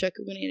mamma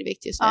försöker gå ner i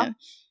vikt just nu.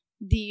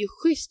 Det är ju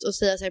schysst att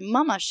säga så här: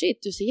 mamma, shit,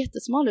 du ser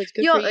jättesmal ut,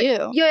 good for you.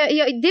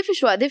 Ja, det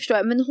förstår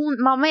jag. Men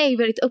mamma är ju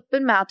väldigt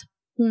öppen med att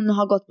hon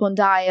har gått på en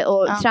diet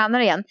och tränar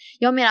igen.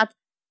 Jag menar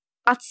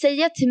att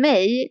säga till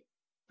mig,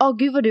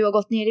 gud vad du har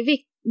gått ner i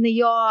vikt. När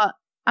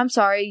I'm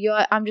sorry,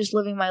 I'm just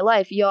living my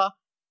life.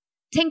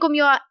 Tänk om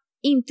jag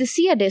inte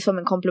ser det som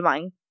en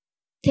komplimang.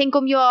 Tänk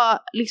om jag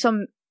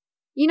liksom,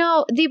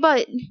 det är bara,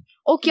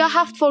 och jag har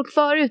haft folk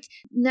förut,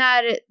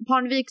 när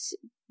Parneviks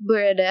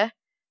började,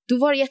 då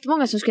var det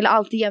jättemånga som skulle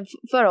alltid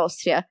jämföra oss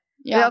tre.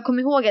 Ja. Och jag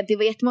kommer ihåg att det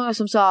var jättemånga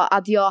som sa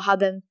att jag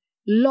hade en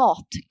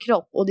lat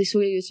kropp och det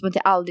såg ut som att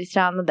jag aldrig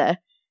tränade.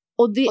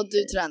 Och du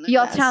tränar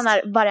jag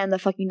tränar varenda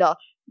fucking dag.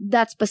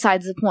 That's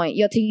besides the point.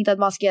 Jag tycker inte att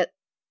man ska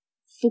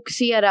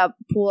fokusera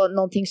på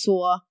någonting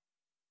så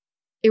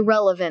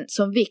irrelevant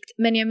som vikt.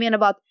 Men jag menar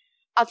bara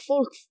att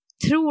folk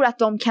tror att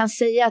de kan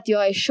säga att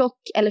jag är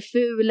tjock eller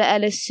ful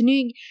eller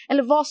snygg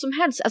eller vad som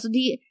helst. Alltså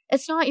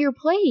it's not your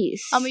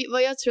place. Ja, men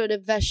vad jag tror är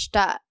det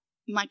värsta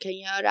man kan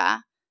göra,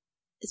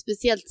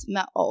 speciellt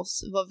med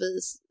oss,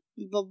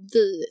 vad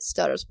vi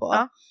stör oss på.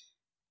 Ja.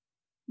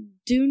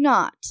 Do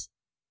not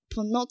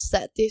på något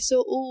sätt, det är så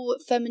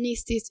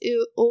ofeministiskt,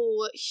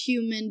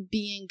 human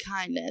being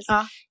kindness.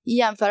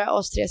 Jämföra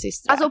oss tre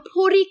systrar. Alltså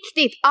på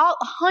riktigt, I'll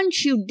hunt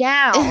you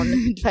down.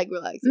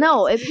 No,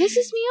 it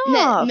pisses me off.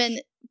 Nej, men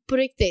på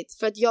riktigt,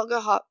 för att jag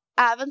har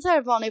även så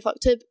här vanliga folk,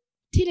 typ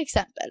till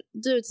exempel,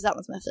 du är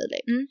tillsammans med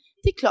Filip.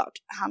 Det är klart,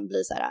 han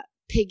blir så här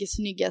Peg är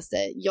snyggaste,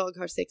 jag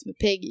har sex med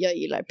Peg, jag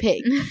gillar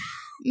Peg.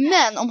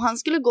 Men om han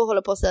skulle gå och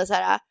hålla på och säga så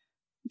här,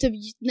 typ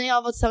när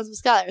jag var tillsammans med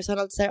Skyler så han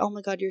alltid säger, oh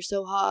my god you're so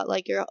hot,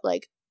 like you're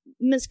like,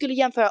 men skulle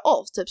jämföra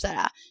oss typ så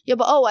här. Jag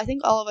bara, I think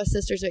all of us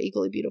sisters are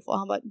equally beautiful.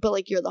 Han bara, but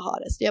like you're the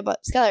hottest. Jag bara,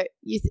 Skyler,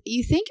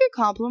 you think you're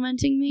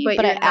complimenting me,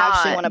 but I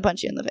actually want to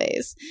punch you in the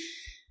face.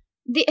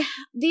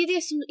 Det är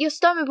det som jag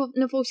stör mig på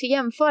när folk ska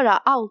jämföra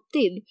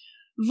alltid.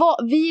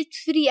 Vi är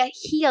tre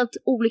helt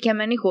olika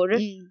människor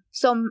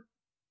som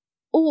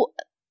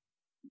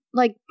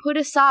like put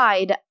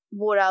aside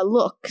våra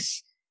looks.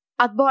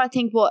 Att bara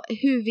tänka på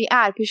hur vi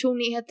är,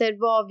 personligheter,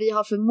 vad vi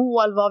har för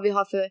mål, vad vi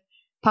har för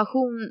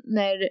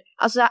passioner,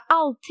 alltså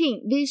allting.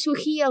 Vi är så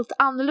helt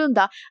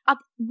annorlunda.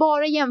 Att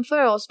bara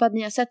jämföra oss för att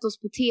ni har sett oss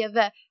på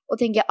tv och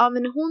tänka,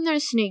 men hon är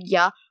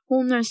snygga,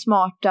 hon är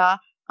smarta,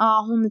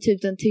 hon är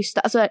typ den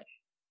tysta. Alltså,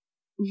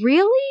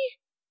 really?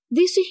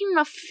 Det är så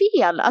himla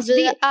fel. Alltså,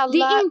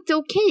 det är inte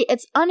okej.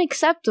 It's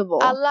unacceptable.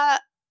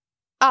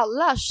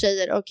 Alla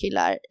tjejer och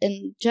killar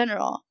in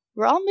general,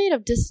 we're all made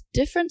of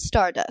different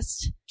stardust.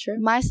 True.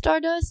 My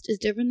stardust is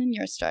different than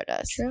your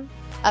stardust. True.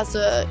 Also,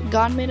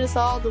 God made us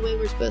all the way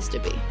we're supposed to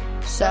be.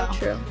 So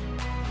true.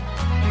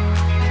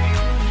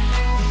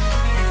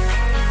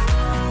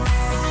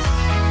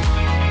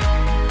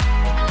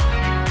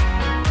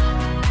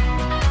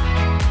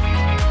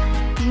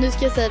 Nu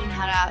ska jag säga den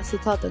här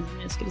citaten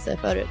som jag skulle säga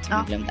förut, som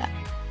jag glömde.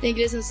 Det är en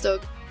grej som stod,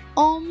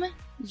 om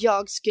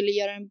jag skulle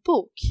göra en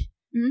bok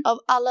av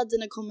alla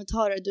dina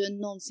kommentarer du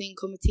någonsin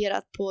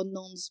kommenterat på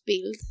någons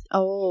bild,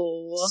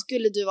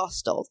 skulle du vara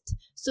stolt.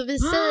 Så vi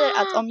säger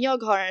att om jag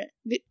har,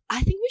 I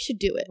think we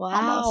should do it.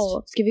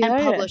 Wow. Ska vi göra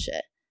and publish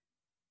it?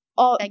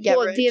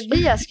 På det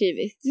vi har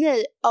skrivit? Nej,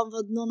 om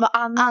vad någon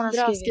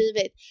andra har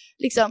skrivit.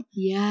 Liksom,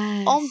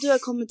 om du har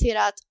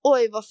kommenterat,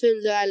 oj vad ful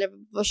du är, eller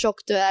vad tjock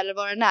du är, eller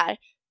vad den är.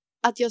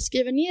 Att jag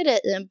skriver ner det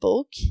i en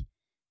bok,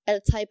 eller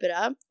typer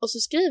det, och så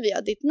skriver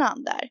jag ditt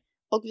namn där.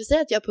 Och vi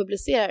säger att jag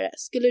publicerar det.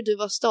 Skulle du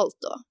vara stolt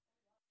då?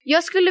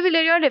 Jag skulle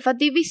vilja göra det, för att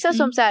det är vissa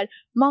som så här,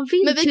 man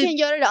vill. Men vi kan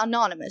göra det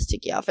anonymous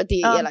tycker jag, för att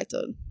det är elakt.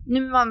 Nu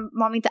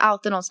man vill inte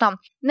outa någons namn.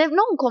 När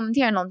någon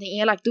kommenterar någonting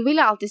elakt, då vill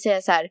jag alltid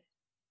säga så här,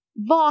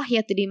 vad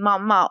heter din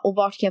mamma och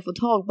vart kan jag få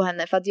tag på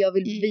henne, för att jag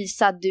vill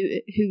visa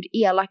hur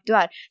elak du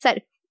är. Så här,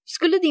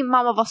 skulle din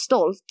mamma vara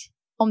stolt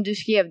om du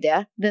skrev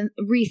det, then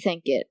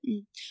rethink it.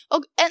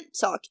 Och en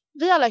sak,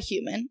 vi alla är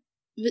human.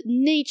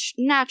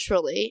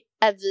 Naturally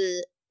är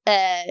vi,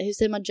 hur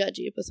säger man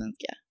judgy på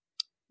svenska?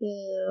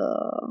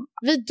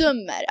 Vi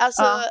dömer,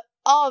 alltså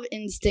av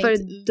instinkt.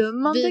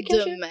 Fördömande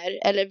kanske? Vi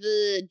dömer, eller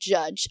vi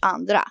judge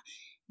andra.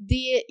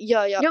 Det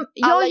gör jag.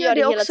 Alla gör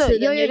det hela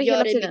tiden. Jag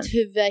gör det i mitt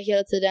huvud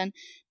hela tiden.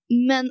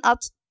 Men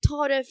att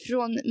ta det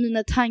från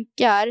mina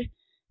tankar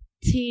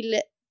till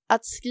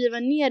att skriva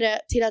ner det,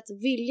 till att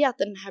vilja att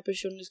den här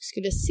personen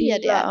skulle se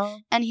det,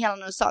 en hel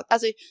annan sak.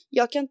 Alltså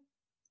jag kan,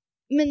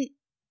 men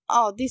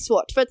det är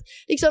svårt. För att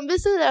liksom, vi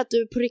säger att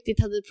du på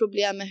riktigt hade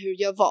problem med hur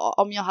jag var,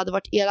 om jag hade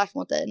varit elak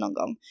mot dig någon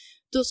gång.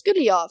 Då skulle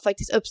jag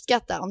faktiskt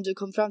uppskatta om du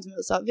kom fram till mig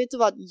och sa, vet du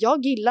vad,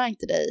 jag gillar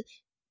inte dig.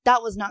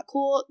 That was not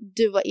cool,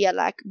 du var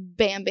elak,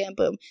 bam, bam,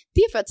 boom.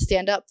 Det är för att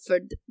stand up för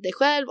dig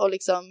själv och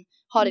liksom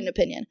ha din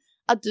opinion.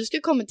 Att du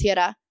skulle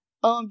kommentera,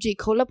 OMG,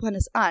 kolla på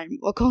hennes arm,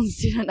 vad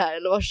konstig den är,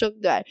 eller vad tjock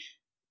du är.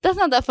 That's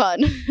not that fun.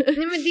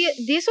 Nej, men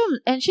det är som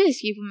en tjej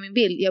skriver på min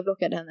bild, jag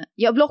blockade henne.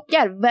 Jag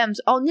blockar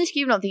ni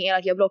skriver någonting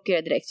elakt, jag blockar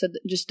det direkt, så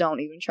just don't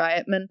even try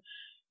it. Men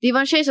det var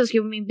en tjej som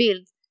skrev på min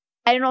bild,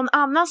 är det någon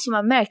annan som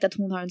har märkt att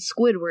hon har en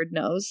Squidward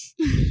nose?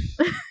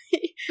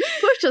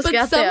 Först så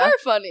skrattade jag. But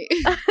some are funny.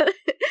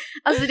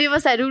 Alltså det var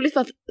så här roligt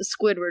för att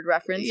Squidward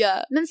reference.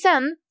 Yeah. Men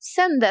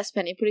sen dess,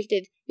 Penny, på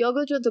riktigt, jag har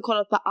gått runt och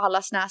kollat på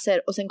allas näsor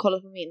och sen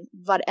kollat på min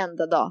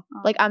varenda dag.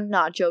 Like I'm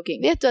not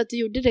joking. Vet du att du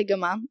gjorde det,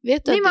 gumman?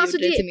 Vet du att du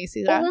gjorde det till min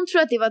sida? Och hon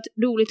tror att det var ett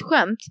roligt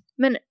skämt.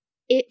 Men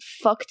it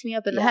fucked me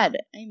up in the head.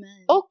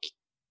 Amen. Och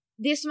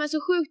det som är så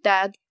sjukt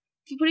är att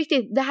för på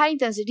riktigt, det här är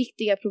inte ens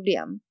riktiga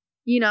problem.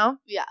 You know?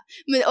 Ja,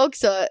 men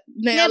också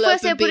när jag får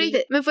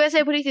jag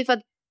säga på riktigt för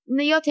att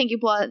när jag tänker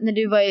på när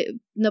du var i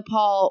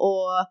Nepal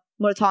och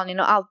Mauretanien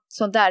och allt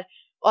sånt där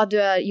och att du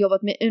har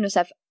jobbat med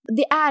UNICEF,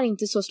 det är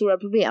inte så stora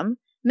problem.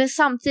 Men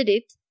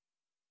samtidigt,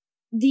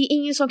 det är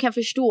ingen som kan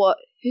förstå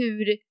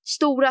hur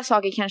stora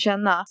saker kan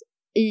kännas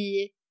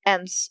i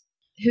ens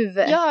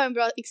huvud. Jag har en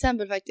bra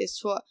exempel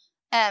faktiskt på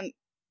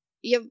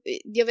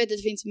jag vet att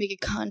det finns mycket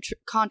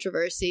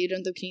controversy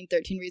runt omkring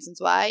 13 Reasons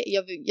Why.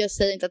 Jag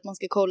säger inte att man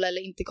ska kolla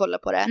eller inte kolla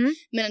på det.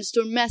 Men en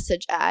stor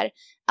message är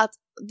att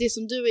det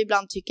som du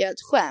ibland tycker är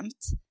ett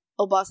skämt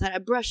och bara så här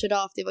brush it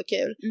off, det var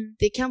kul.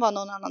 Det kan vara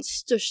någon annans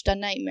största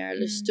nightmare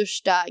eller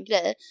största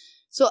grej.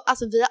 Så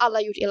alltså vi har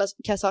alla gjort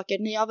elaka saker.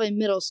 När jag var i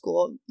middle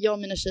school, jag och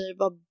mina tjejer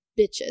var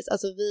bitches.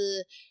 Alltså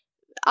vi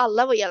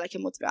alla var elaka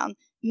mot varandra.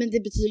 Men det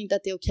betyder inte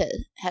att det är okej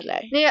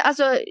heller. Nej,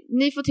 alltså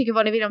ni får tycka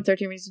vad ni vill om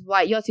 13 Reasons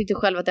Why. Jag tyckte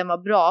själv att den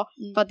var bra.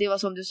 För att det var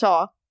som du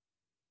sa.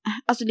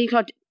 Alltså det är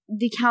klart,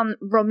 det kan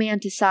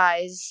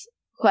romanticize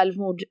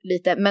självmord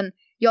lite. Men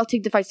jag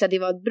tyckte faktiskt att det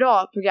var ett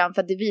bra program.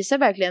 För att det visar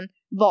verkligen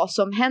vad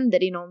som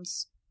händer i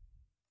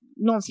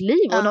någons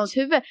liv och någons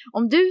huvud.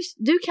 Om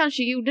du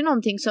kanske gjorde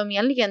någonting som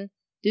egentligen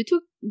du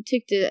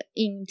tyckte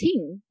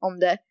ingenting om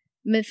det.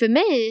 Men för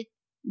mig,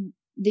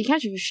 det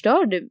kanske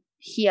förstörde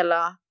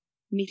hela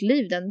mitt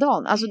liv den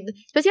dagen. Alltså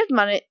speciellt när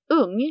man är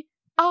ung,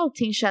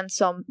 allting känns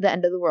som the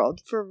end of the world.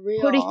 For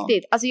real. På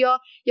riktigt. Alltså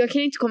jag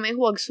kan inte komma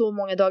ihåg så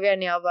många dagar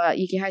när jag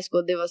gick i high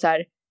school. Det var så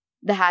här,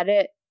 det här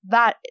är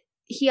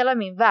hela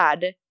min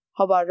värld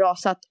har bara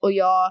rasat och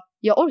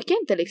jag orkar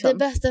inte liksom. Den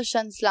bästa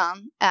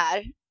känslan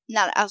är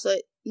när alltså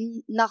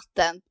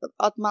natten,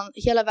 att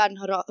hela världen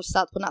har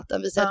rasat på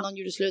natten. Vi säger att någon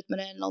gjorde slut med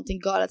det eller någonting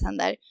galet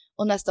händer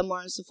och nästa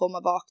morgon så får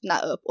man vakna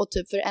upp och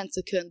typ för en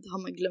sekund har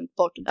man glömt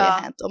bort att det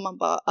har hänt och man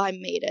bara I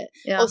made it.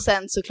 Och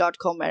sen såklart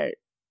kommer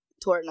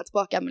tårarna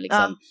tillbaka men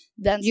liksom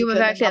den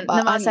sekunden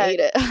man bara I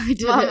made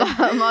it.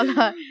 man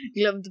har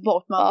glömt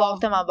bort, man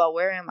vaknar man bara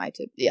where am I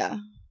typ.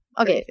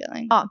 Okej.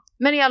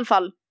 Men i alla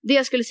fall det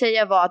jag skulle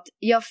säga var att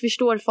jag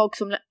förstår folk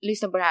som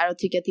lyssnar på det här och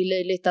tycker att det är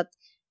löjligt att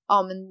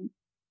men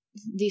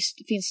det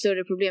finns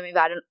större problem i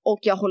världen och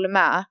jag håller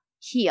med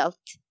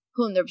helt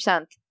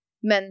 100%,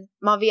 men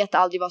man vet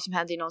aldrig vad som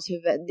händer i någons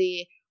huvud.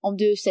 Om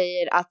du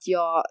säger att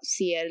jag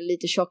ser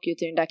lite tjock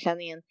ut i den där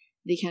klänningen,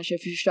 det kanske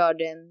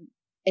förstörde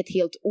ett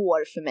helt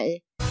år för mig.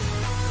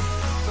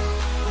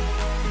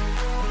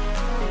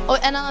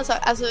 Och en annan sak,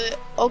 alltså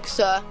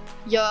också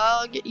jag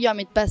gör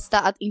mitt bästa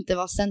att inte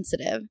vara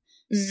sensitive.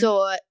 Så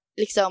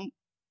liksom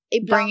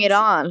ibland, bring it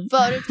on.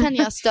 Förut kan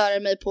jag störa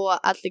mig på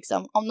att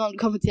liksom om någon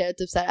kommenterar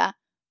typ såhär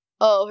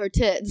oh her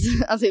tits,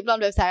 alltså ibland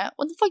blev jag såhär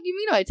what the fuck you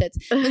mean her tits,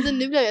 men sen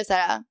nu blev jag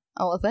såhär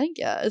oh thank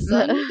you.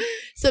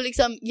 Så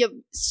liksom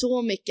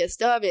så mycket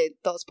stör vi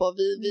oss på.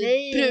 Vi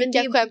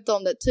brukar skämta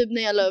om det, typ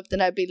när jag la upp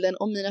den här bilden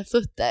om mina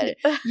fötter.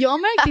 Jag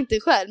märkte inte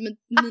själv, men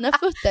mina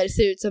fötter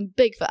ser ut som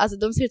Bigfoot, alltså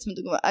de ser ut som att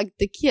de kommer att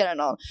attackera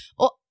någon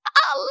och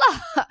alla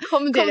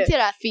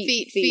kommenterar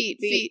feet.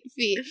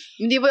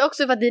 Men det var ju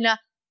också för att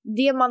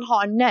det man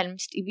har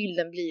närmst i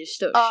bilden blir ju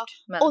störst.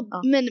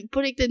 Men på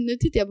riktigt, nu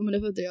tittar jag på mina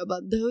fötter och jag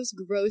bara, those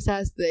gross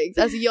ass things.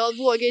 Alltså jag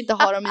vågar inte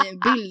ha dem i en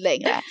bild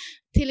längre.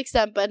 Till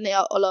exempel när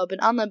jag la upp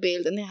en annan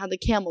bild när jag hade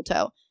camel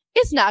toe.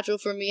 It's natural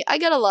for me, I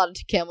got a lot of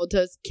camel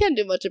toes, can't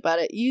do much about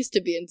it, used to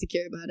be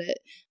insecure about it.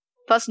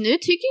 Fast nu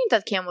tycker jag inte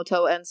att camel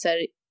toe ens är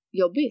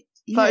jobbigt.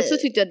 Förut så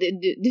tyckte jag att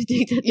du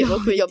tyckte att det var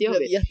skitjobbigt. Jag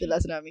blev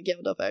jätteledsen över min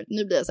camel toe förut.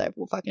 Nu blir jag såhär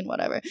på fucking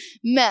whatever.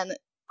 Men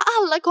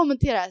alla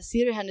kommenterar,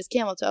 ser du hennes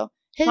camel toe?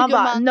 Hej man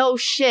bara, no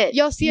shit.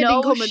 Jag ser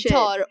din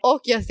kommentar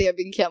och jag ser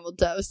min camel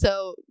toe. So,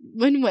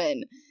 win-win.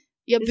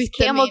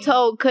 Camel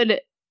toe could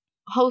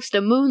host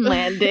a moon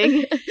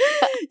landing.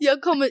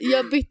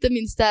 jag bytte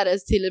min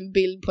status till en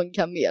bild på en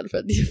kamel för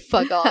att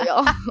fuck all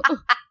y'all.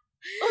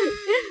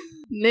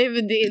 Nej,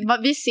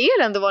 men vi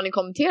ser ändå vad ni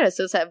kommenterar,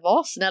 så här,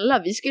 var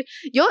snälla.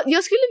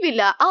 Jag skulle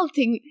vilja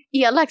allting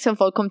elakt som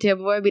folk kommenterar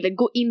på våra bilder,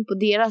 gå in på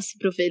deras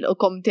profil och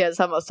kommentera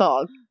samma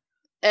sak.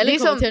 Eller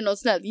kommentera något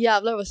snällt.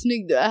 Jävlar vad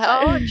snygg du är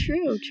här. Ja,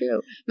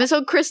 true. Men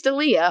som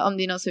Crystalia, om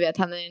det är någon som vet,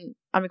 han är en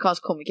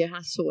amerikansk komiker,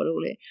 han är så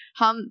rolig.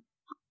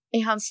 I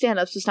hans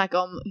stand-up så snackar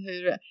om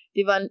hur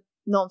det var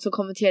någon som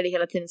kommenterade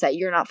hela tiden såhär,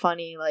 you're not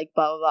funny, like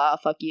blah blah,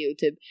 fuck you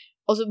typ.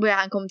 Och så börjar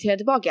han kommentera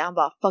tillbaka, han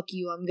bara, fuck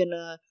you, I'm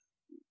gonna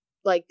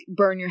like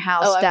burn your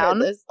house down.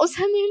 Och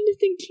sen är det en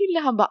liten kille,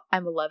 han bara,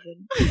 I'm 11.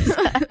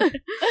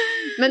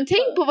 Men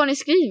tänk på vad ni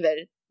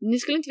skriver. Ni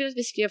skulle inte vilja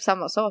att vi skrev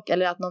samma sak,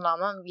 eller att någon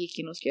annan gick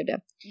in och skrev det.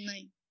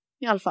 Nej.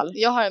 I alla fall.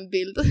 Jag har en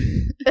bild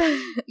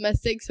med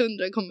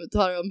 600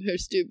 kommentarer om hur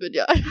stupid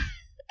jag är.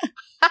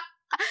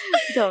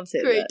 Don't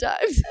say Great that.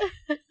 times.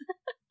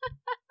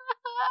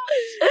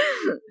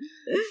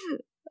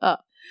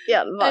 I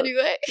alla fall.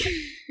 Anyway.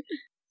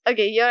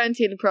 Okej, gör en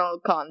till pro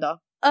och con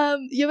då.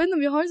 Jag vet inte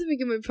om jag har så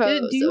mycket med pros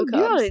och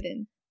cons.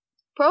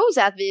 Pros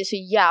är att vi är så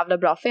jävla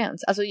bra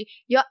fans. Alltså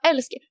jag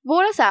älskar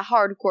våra så här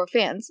hardcore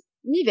fans.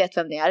 ni vet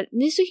vem ni är.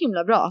 Ni är så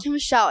himla bra. Kan vi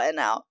shout it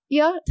now?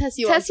 Ja, Tess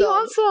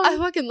Johansson. I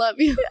fucking love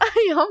you.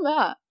 Jag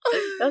med.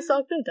 Jag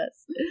saknar Tess.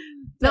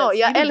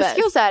 Jag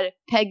älskar så här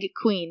Peg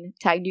Queen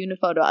tagged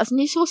uniform då. Alltså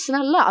ni är så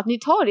snälla att ni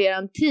tar er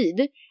en tid.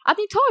 Att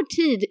ni tar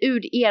tid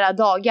ur era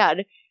dagar.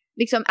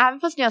 Liksom, även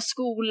fast ni har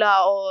skola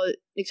och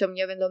liksom,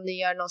 jag vet inte om ni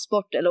gör någon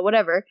sport eller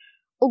whatever.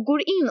 Och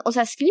går in och så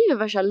här skriver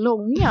värsta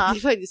långa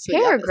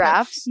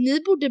paragraphs. Ni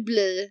borde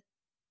bli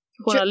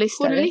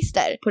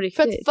journalister. För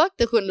att fuck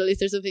the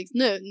journalister som finns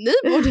nu. Ni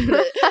borde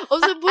bli. Och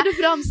så borde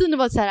framsidan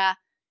vara så här: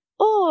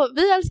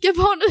 vi älskar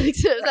barn.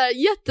 Så här,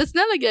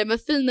 jättesnälla grejer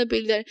med fina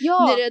bilder.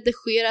 Ni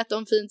redigerat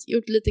dem fint,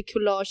 gjort lite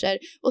collager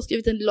och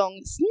skrivit en lång,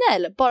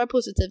 snäll, bara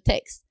positiv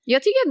text.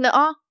 Jag tycker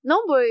att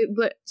någon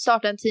bör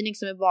starta en tidning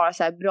som är bara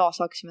så här bra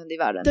saker som händer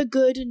i världen. The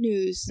good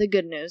news.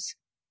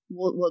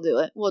 We'll do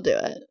it.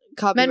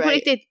 Copyright. Men på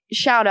riktigt,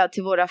 shoutout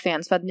till våra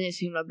fans för att ni är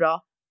så himla bra.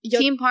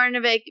 Team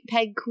Parnevik,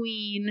 Peg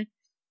Queen,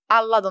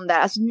 alla de där.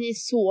 Alltså ni är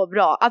så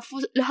bra. Att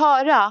få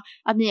höra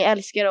att ni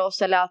älskar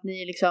oss eller att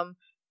ni liksom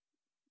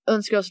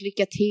önskar oss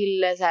lycka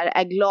till, så här,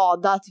 är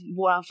glada att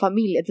våran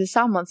familj är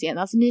tillsammans igen.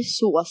 Alltså ni är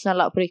så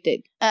snälla på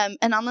riktigt.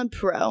 En annan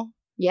pro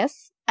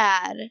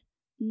är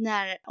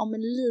när om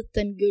en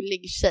liten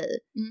gullig tjej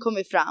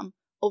kommer fram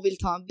och vill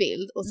ta en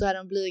bild och så är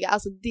de blyga.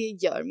 Alltså det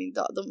gör min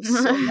dag. De är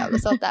så jävla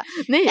söta.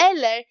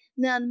 Eller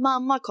när en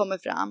mamma kommer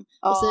fram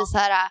och säger så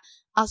här: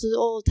 alltså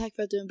tack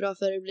för att du är en bra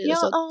förebild.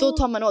 Då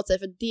tar man åt sig,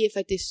 för det är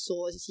faktiskt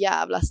så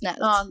jävla snällt.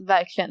 Ja,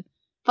 verkligen.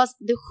 Fast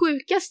det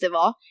sjukaste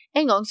var,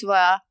 en gång så var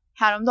jag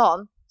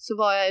häromdagen, så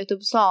var jag ute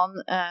på stan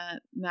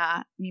med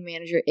min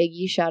manager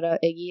Eggy. Shoutout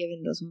Eggy, jag vet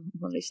inte om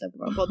hon lyssnar på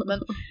vår podd, men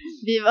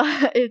vi var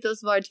ute och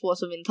så var det 2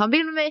 som ville ta en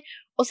bild med mig.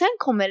 Och sen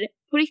kommer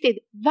på riktigt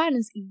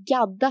världens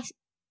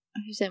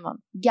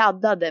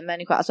gaddade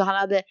människa. Alltså han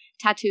hade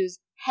tattoos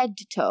head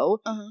to toe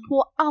på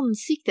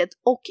ansiktet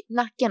och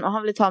nacken, och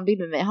han ville ta en bild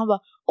med mig. Han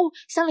bara,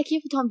 snälla kan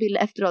jag få ta en bild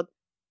efteråt?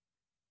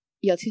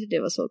 Jag tyckte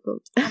det var så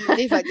coolt.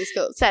 Det är faktiskt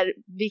coolt. Så här,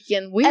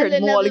 vilken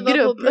weird målgrupp. Eller när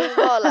vi var på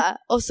Bråvalla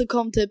och så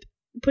kom typ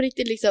på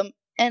riktigt liksom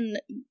en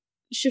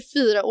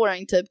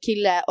 24-åring typ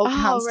kille och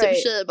hans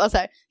typ tjej bara så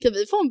här: kan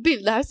vi få en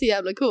bild? Det här ser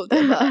jävla coolt.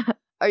 Jag bara,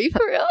 are you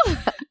for real?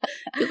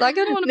 Because I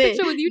kind of want a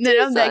picture with you too. När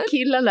de där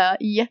killarna,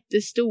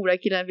 jättestora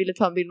killarna, ville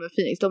ta en bild med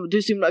Phoenix, de bara, du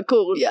är så himla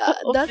cool. Yeah,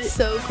 that's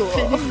so cool.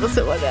 Phoenix var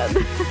så rädd.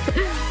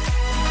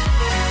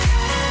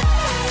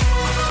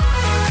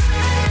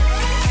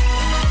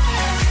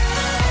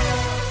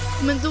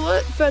 Men då,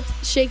 för att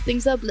shake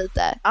things up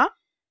lite.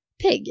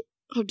 Peg,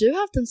 har du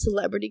haft en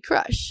celebrity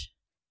crush?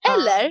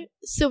 Eller,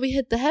 so we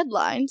hit the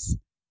headlines,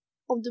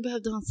 om du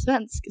behövde ha en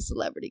svensk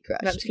celebrity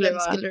crush, vem skulle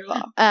det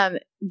vara?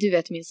 Du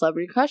vet min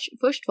celebrity crush.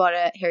 Först var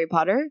det Harry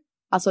Potter.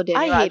 Alltså det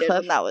I hated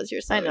when that was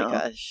your celebrity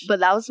crush. But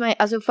that was my,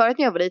 alltså förut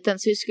när jag var liten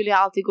så skulle jag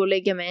alltid gå och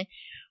lägga mig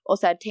och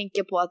så här,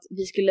 tänka på att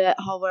vi skulle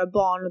ha våra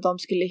barn och de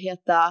skulle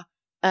heta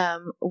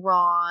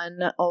Ron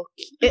och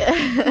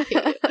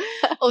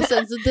och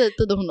sen så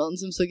dejtade hon någon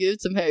som såg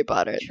ut som Harry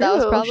Potter. True, that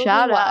was probably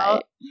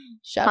why.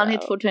 Han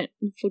heter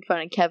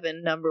fortfarande Kevin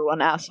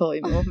 #1 asshole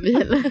i min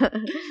mobil.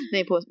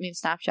 Nej, på min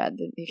Snapchat.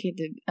 Jag kan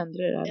inte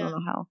ändra det, I don't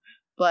know how.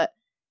 But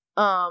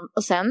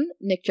och sen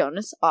Nick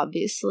Jonas,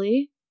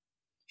 obviously.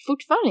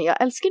 Fortfarande,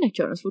 jag älskar Nick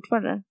Jonas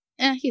fortfarande.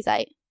 He's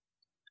right.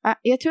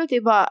 Jag tror att det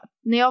är bara,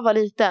 när jag var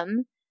liten,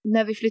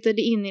 när vi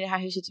flyttade in i det här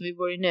huset som vi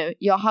bor i nu,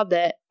 jag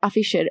hade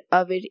affischer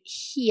över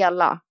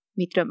hela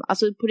mitt rum.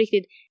 Alltså på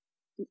riktigt,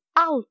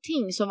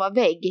 allting som var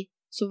vägg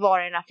så var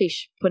det en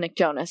affisch på Nick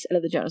Jonas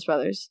eller The Jonas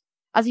Brothers.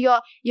 Alltså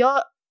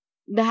jag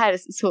det här är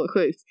så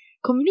sjukt.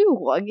 Kommer du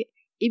ihåg?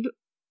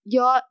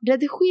 Jag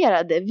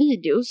redigerade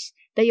videos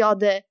där jag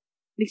hade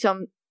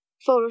liksom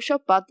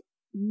photoshopat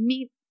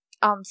mitt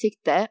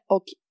ansikte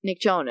och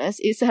Nick Jonas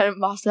i så här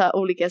massa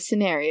olika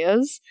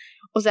scenarios.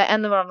 Och så här,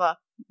 en av dem var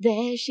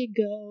there she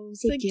goes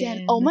again.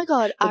 Oh my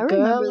god, I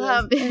remember this.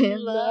 I've been in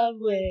love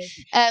with.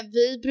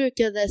 Vi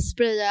brukade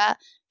spraya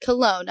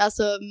cologne,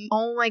 alltså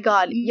oh my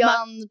god,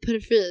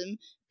 parfym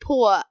på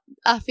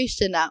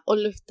affischerna och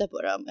lukta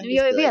på dem.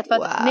 Jag vet, för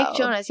att Nick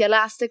Jonas,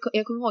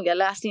 jag kommer ihåg, jag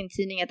läste i en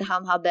tidning att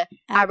han hade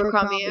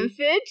Abercrombie &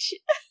 Fitch.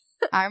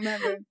 I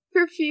remember.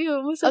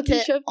 Perfume.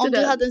 Okej, om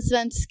du hade en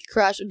svensk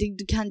crush och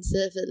du kan inte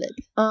säga Filip.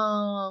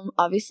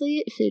 Obviously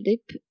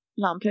Filip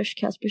Lampers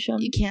Kaspersson.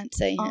 You can't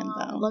say him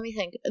though. Let me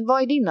think. Vad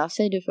är din då?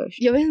 Säg du först.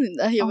 Jag vet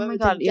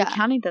inte. Jag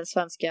kan inte en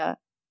svenska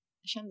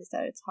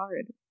kändisar. It's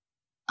hard.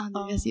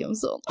 Andreas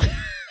Jonsson.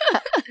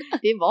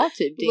 Det var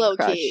typ din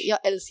crush. Jag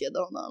älskade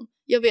honom.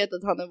 Jag vet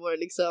att han är vår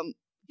liksom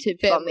typ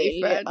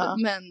family friend,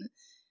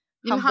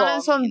 men han är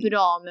en sån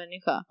bra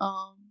människa.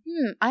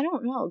 I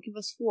don't know. Det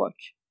var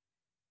svårt.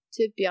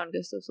 Typ Björn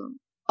Gustafsson.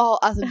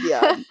 Alltså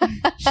Björn.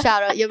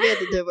 Shoutout. Jag vet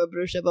att du är vår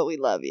brorsa, but we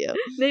love you.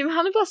 Nej, men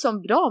han är bara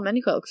en bra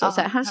människa också.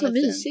 Så han är så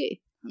mysig.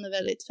 Han är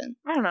väldigt fin.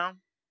 I don't know.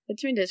 Jag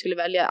tror inte jag skulle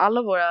välja.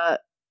 Alla våra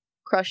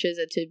crushes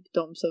är typ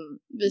de som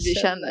vi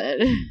känner.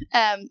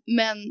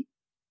 Men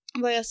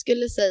vad jag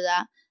skulle säga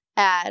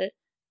är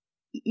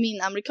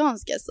min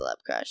amerikanska celeb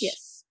crush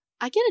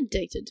I get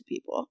addicted to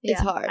people.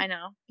 It's hard. I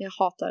know. Jag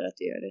hatar att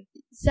du gör det.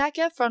 Zac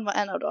Efron var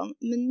en av dem.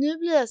 Men nu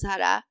blir jag så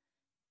här.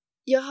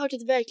 Jag har hört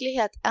att i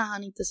verklighet är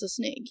han inte så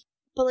snygg.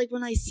 But like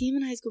when I see him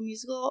in High School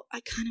Musical, I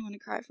kind of want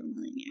to cry for a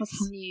million years. Fast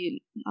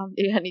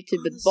han är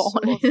typ ett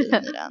barn. Så fin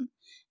i den.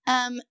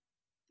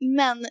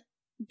 Men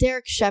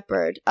Derek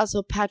Shepherd, alltså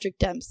Patrick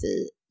Dempsey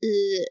i...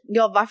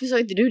 Ja, varför sa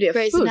inte du det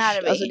Grey's först?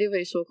 Anatomy. Alltså det var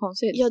ju så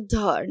konstigt. Jag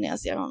dör när jag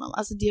ser honom.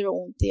 Alltså det gör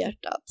ont i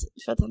hjärtat.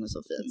 För att han är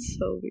så fin. It's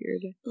so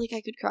weird. Like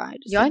I could cry.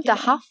 Jag har inte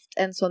haft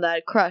en sån där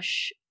crush.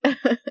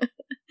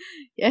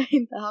 Jag har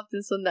inte haft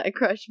en sån där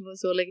crush på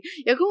så länge.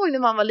 Jag kommer ihåg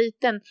när man var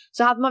liten.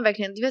 Så hade man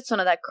verkligen, du vet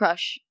såna där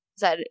crush.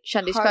 Så här,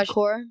 kändiscrush.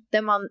 Hardcore.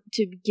 Där man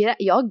typ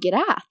jag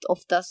grät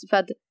oftast. För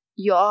att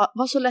jag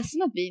var så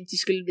ledsen att vi inte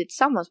skulle bli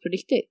tillsammans på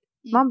riktigt.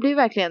 Man blir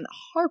verkligen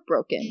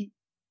heartbroken.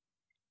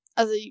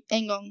 Alltså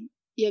en gång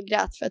jag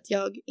grät för att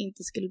jag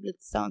inte skulle bli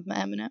tillsammans med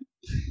Eminem.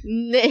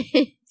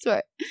 Nej.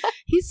 Swear.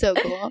 He's so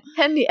cool.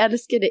 Henny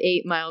älskade 8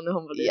 Mile när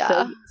hon var liten.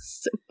 Yeah.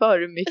 För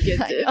mycket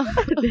typ.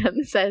 Den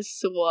är så här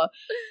så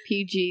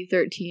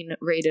PG-13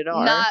 rated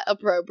R. Not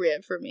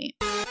appropriate for me.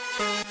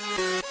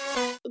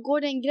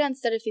 Går det en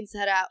gräns där det finns så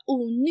här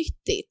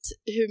onyttigt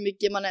hur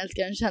mycket man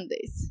älskar en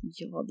kändis?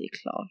 Ja, det är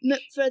klart. Men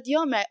för att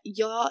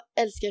jag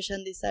älskar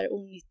kändisar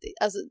onyttigt.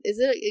 Alltså,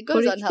 it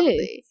goes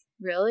unhealthy.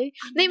 Really?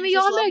 Nej, men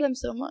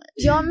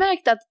jag har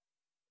märkt att,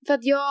 för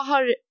att jag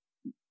har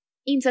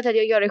insett att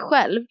jag gör det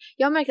själv.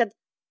 Jag har märkt att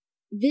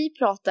vi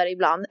pratar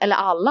ibland, eller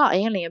alla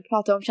egentligen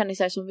pratar om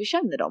kändisar som vi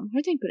känner dem. Har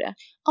du tänkt på det?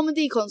 Ja, men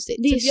det är konstigt.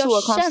 Det är så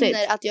konstigt.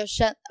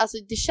 Alltså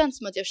det känns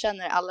som att jag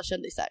känner alla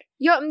kändisar.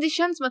 Ja, men det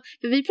känns som att,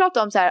 för vi pratar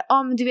om så här,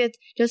 men du vet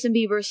Justin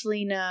Bieber,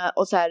 Selena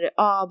och så här,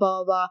 bla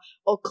bla,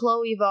 och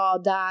Chloe var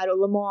där och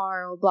Lamar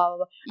och bla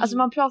bla. Alltså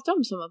man pratar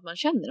om som att man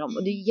känner dem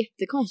och det är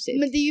jättekonstigt.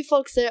 Men det är ju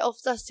folk säger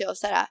oftast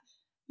så här.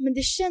 Men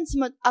det känns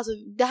som att, alltså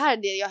det här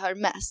är det jag hör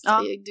mest. Ja.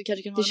 Du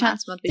kanske kan hålla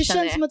med. Det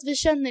känns som att vi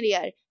känner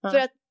er. För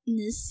att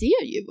ni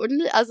ser ju vårt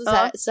liv. Alltså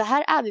så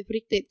här är vi på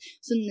riktigt.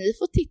 Så ni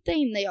får titta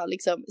in när jag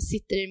liksom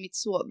sitter i mitt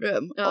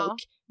sovrum och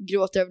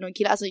gråter över någon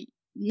kille. Alltså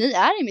ni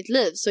är i mitt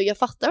liv. Så jag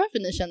fattar varför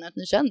ni känner att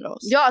ni känner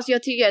oss. Ja, alltså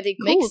jag tycker att det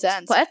är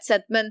coolt på ett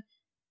sätt. Men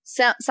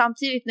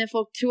samtidigt när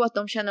folk tror att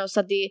de känner oss,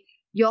 att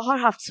jag har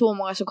haft så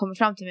många som kommer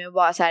fram till mig och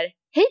bara så här: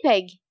 hej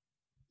Peg.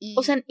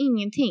 Och sen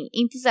ingenting.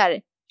 Inte så här: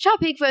 tja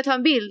Peg, får jag ta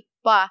en bild?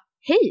 Bara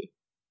hej.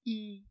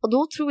 Och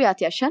då tror jag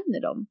att jag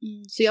känner dem.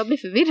 Så jag blir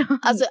förvirrad.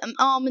 Alltså,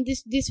 men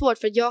det är svårt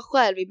för jag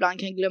själv ibland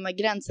kan glömma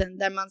gränsen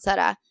där man så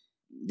här,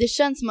 det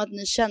känns som att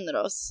ni känner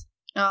oss.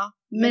 Ja,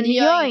 men ni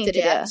gör inte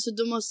det. Så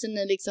då måste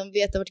ni liksom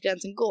veta vart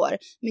gränsen går.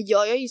 Men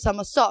jag gör ju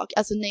samma sak.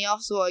 Alltså när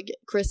jag såg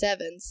Chris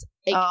Evans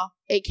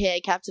a.k.a.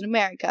 Captain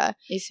America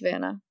i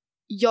Svena.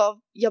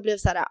 Jag blev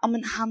så här,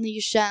 men han är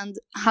ju känd.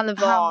 Han är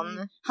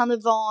van. Han är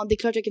van. Det är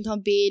klart jag kan ta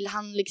en bild.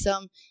 Han liksom,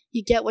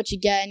 you get what you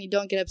get and you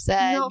don't get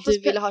upset. Du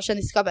ville ha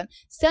kändisskapen.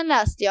 Sen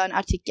läste jag en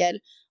artikel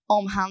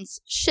om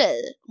hans tjej.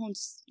 Hon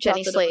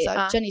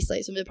Jenny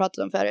Slay som vi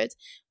pratade om förut.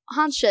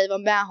 Hans tjej var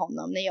med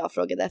honom när jag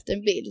frågade efter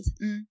en bild.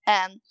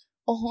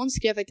 Och hon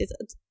skrev faktiskt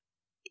att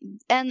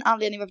en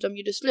anledning varför de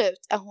gjorde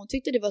slut är att hon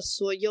tyckte det var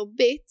så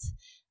jobbigt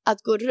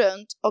att gå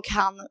runt och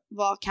han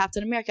var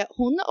Captain America.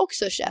 Hon är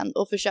också känd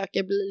och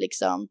försöker bli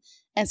liksom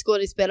en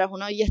skådespelare.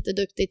 Hon har en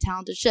jätteduktig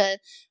talented tjej.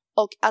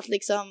 Och att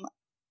liksom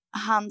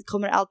han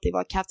kommer alltid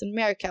vara Captain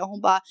America. Och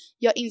hon bara,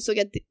 jag insåg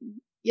att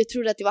jag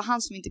trodde att det var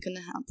han som inte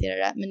kunde hantera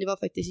det. Men det var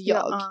faktiskt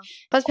jag.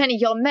 Fast Penny,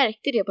 jag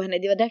märkte det på henne.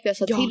 Det var därför jag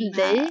sa till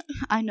dig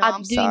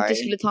att du inte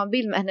skulle ta en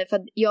bild med henne. För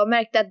att jag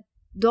märkte att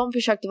de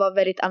försökte vara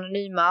väldigt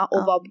anonyma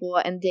och var på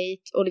en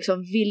dejt och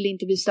liksom ville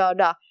inte bli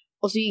störda.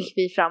 Och så gick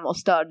vi fram och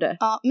störde.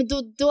 Ja, men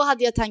då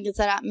hade jag tänkt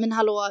så här: men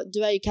hallå, du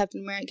är ju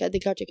Captain America, det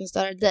är klart jag kan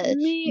störa dig.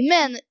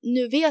 Men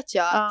nu vet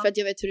jag, för att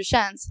jag vet hur det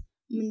känns.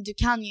 Men du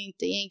kan ju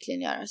inte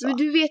egentligen göra så. Men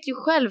du vet ju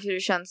själv hur det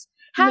känns.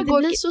 Men det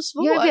blir så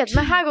svårt. Jag vet,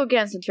 men här går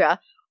gränsen tror jag.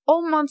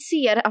 Om man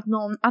ser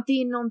att det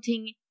är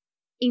någonting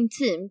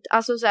intimt.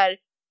 Alltså så här,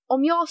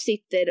 om jag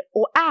sitter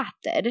och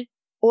äter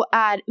och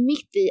är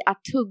mitt i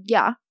att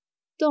tugga,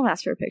 don't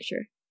ask for a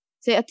picture.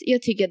 Så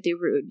jag tycker att det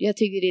är rude. Jag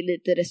tycker det är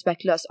lite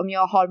respektlöst om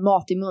jag har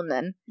mat i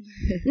munnen.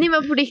 Nej,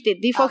 men på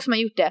riktigt, det är folk som har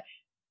gjort det.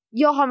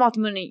 Jag har mat i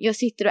munnen, jag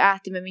sitter och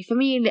äter med min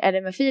familj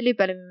eller med Filip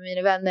eller med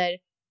mina vänner.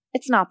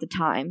 It's not the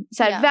time.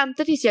 Så här,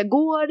 vänta tills jag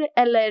går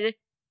eller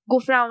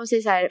gå fram och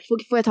säga så här: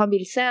 får jag ta en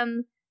bild sen?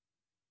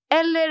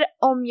 Eller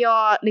om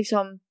jag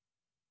liksom,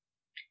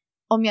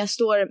 om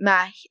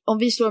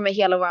vi står med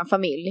hela vår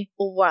familj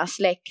och våra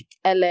släkt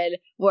eller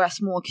våra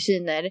små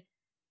kusiner.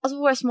 Alltså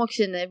våra små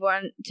kusiner,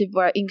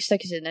 våra yngsta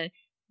kusiner,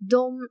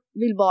 de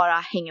vill bara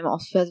hänga med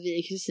oss för att vi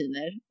är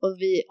kusiner. Och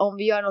om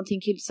vi gör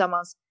någonting kul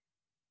tillsammans,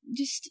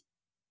 just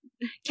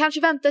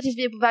kanske vänta tills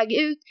vi är på väg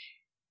ut.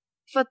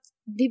 För att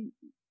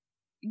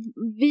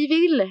vi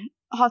vill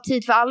ha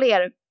tid för alla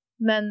er,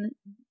 men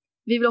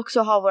vi vill också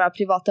ha våra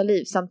privata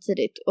liv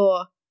samtidigt.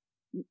 Och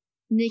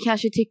ni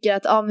kanske tycker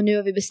att men nu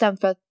har vi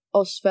bestämt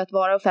oss för att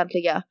vara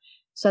offentliga,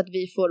 så att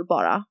vi får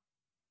bara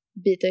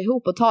bita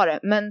ihop och ta det.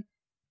 Men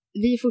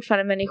vi är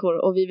fortfarande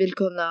människor och vi vill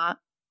kunna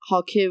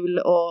ha kul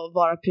och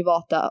vara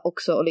privata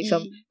också och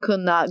liksom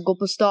kunna gå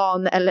på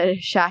stan eller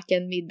käka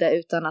en middag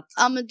utan att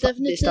men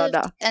definitivt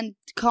en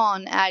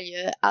con är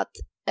ju att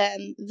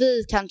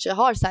vi kanske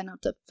har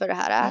signat upp för det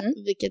här,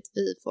 vilket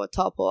vi får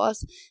ta på oss,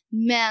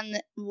 men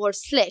vår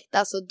släkt,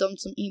 alltså de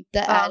som inte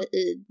är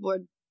i vår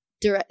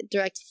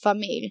direkt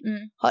familj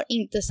har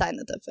inte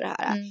signat upp för det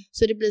här.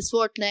 Så det blir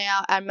svårt när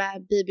jag är med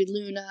Baby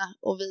Luna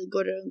och vi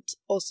går runt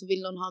och så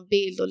vill någon ha en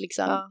bild och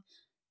liksom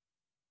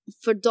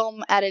för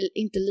dem är det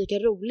inte lika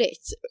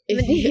roligt.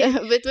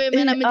 Vet du vad jag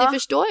menar? Men det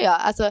förstår jag.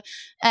 Alltså,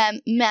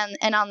 men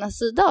en annan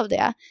sida av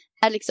det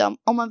är liksom,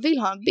 om man vill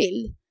ha en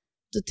bild,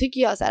 då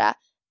tycker jag så här,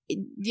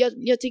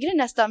 jag tycker det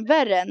är nästan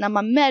värre när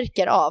man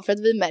märker av, för att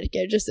vi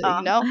märker just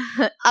you know,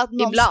 att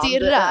någon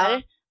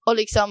stirrar och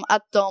liksom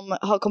att de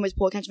har kommit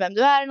på kanske vem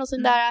du är och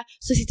sånt där,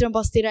 så sitter de bara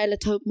och stirrar eller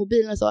tar upp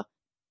mobilen och så.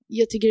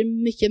 Jag tycker det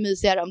är mycket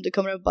mysigare om du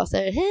kommer upp och bara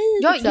säger hej.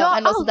 Liksom,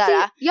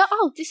 jag har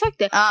alltid sagt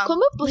det.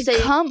 Kom upp och säg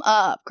come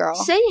up, girl.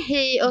 Säg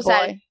hej och så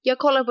här, jag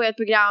kollar på ett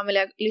program eller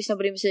jag lyssnar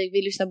på din musik,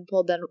 vi lyssnar på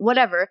podden,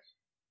 whatever.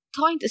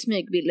 Ta inte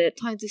smygbilder,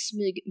 ta inte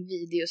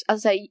smygvideos.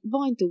 Alltså här,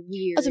 var inte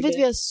weird. Alltså vet du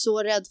vad jag är så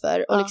rädd för?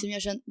 Och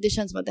liksom det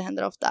känns som att det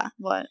händer ofta.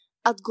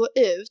 Att gå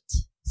ut,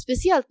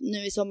 speciellt nu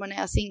i sommar när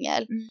jag är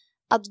singel,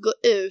 att gå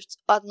ut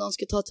och att någon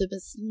ska ta typ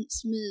en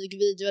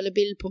smygvideo eller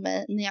bild på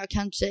mig när jag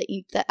kanske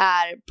inte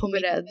är på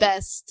mitt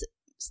best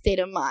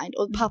state of mind.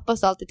 Och pappa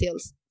sa alltid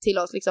till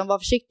oss liksom, var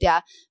försiktiga,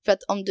 för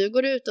att om du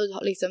går ut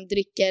och liksom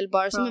dricker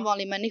bara som en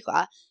vanlig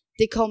människa,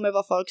 det kommer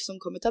vara folk som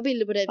kommer ta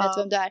bilder på dig, vet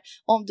vem du är.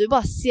 Om du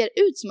bara ser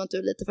ut som att du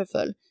är lite för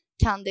full,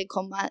 kan det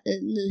komma i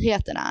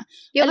nyheterna.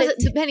 Ja,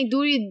 eller, Penny,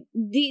 då är det ju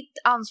ditt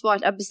ansvar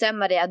att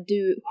bestämma dig att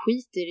du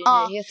skiter i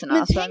nyheterna.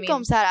 Men tänk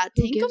om så här,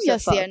 tänk om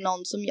jag ser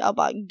någon som jag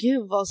bara,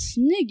 gud vad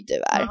snygg du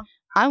är.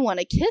 I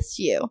wanna kiss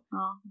you.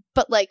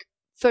 But like,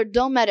 för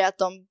dem är det att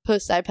de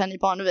pussar Penny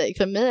Parnevik.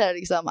 För mig är det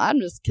liksom,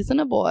 I'm just kissing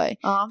a boy.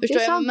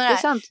 Förstår jag? Det är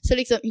sant. Så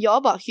liksom, jag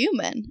är bara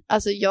human.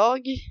 Alltså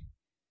jag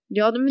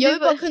vill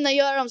bara kunna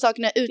göra de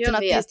sakerna utan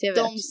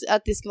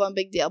att det ska vara en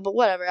big deal. But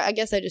whatever, I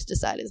guess I just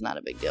decided it's not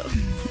a big deal.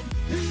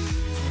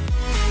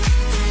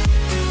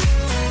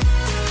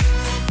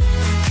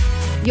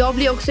 Jag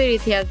blir också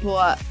irriterad på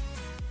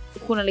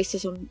journalister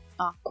som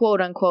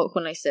quote unquote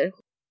journalister.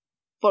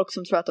 Folk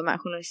som tror att de är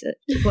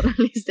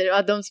journalister och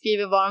att de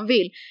skriver vad de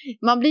vill.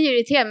 Man blir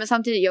irriterad, men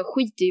samtidigt jag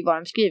skiter i vad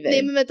de skriver.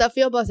 Nej, men vänta,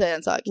 för jag bara säga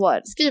en sak.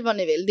 Skriv vad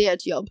ni vill, det är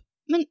ett jobb.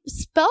 Men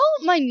spell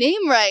my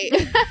name right.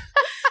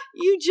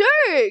 You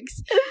jerks.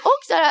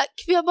 Och såhär,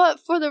 jag bara,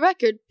 for the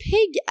record,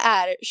 Pig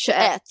är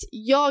 21.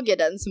 Jag är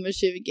den som är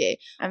 20.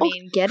 I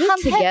mean, get it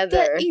han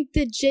together. Hette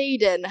inte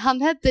Jaden,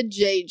 han hette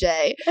JJ.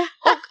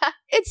 Och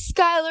it's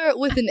Skylar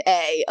with an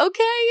A,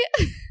 okay?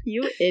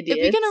 You idiot.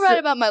 If you're gonna write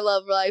about my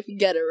love life,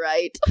 get it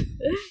right.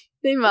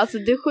 Nej, men alltså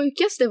det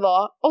sjukaste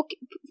var, och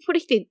på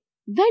riktigt,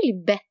 välj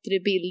bättre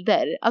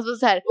bilder. Alltså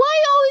så här, why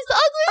always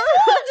ugly?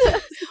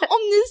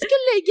 Om ni ska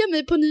lägga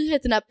mig på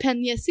nyheterna,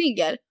 Penny är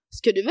singel,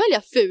 ska du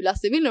välja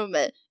fulaste bilder med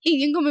mig?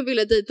 Ingen kommer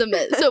vilja dejta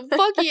mig, så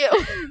fuck you.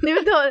 Nej,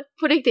 men då,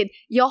 på riktigt,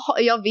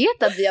 jag vet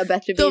att vi har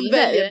bättre bilder. De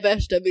väljer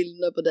värsta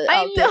bilderna på dig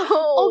alltid.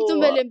 Och de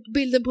väljer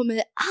bilden på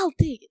mig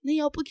alltid när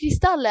jag är på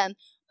Kristallen.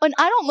 And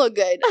I don't look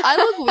good, I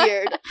look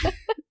weird.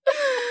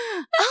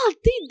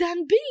 Alltid den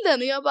bilden.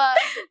 Och jag bara,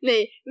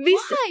 nej,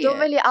 visst, de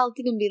väljer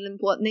alltid den bilden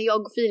på när jag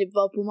och Filip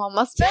var på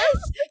mammas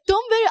fest. De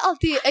väljer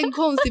alltid en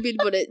konstig bild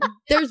på dig.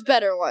 There's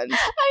better ones.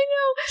 I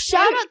know.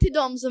 Shoutout till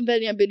dem som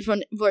väljer en bild från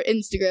vår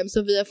Instagram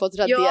som vi har fått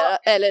radera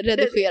eller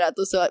redigerat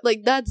och så.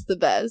 Like that's the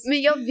best.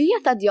 Men jag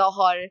vet att jag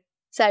har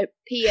så här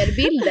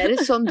PR-bilder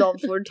som de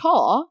får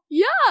ta.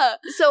 Yeah.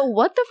 So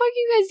what the fuck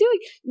are you guys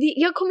doing?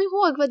 Jag kommer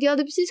ihåg att jag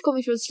hade precis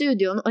kommit från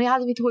studion och jag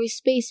hade mitt hår i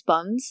space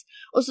buns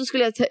och så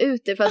skulle jag ta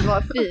ut det för att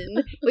vara fin.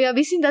 Och jag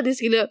visste inte att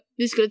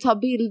vi skulle ta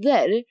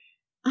bilder.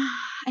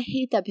 I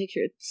hate that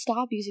picture.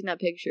 Stop using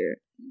that picture.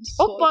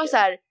 Så och bara så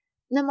här,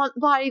 när man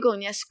varje gång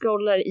jag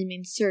scrollar i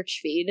min search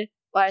feed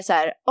och är så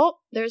här, oh,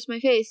 there's my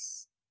face.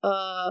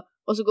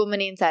 Och så går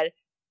man in så här,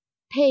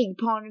 Peg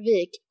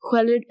Parnevik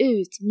skäller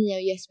ut Mia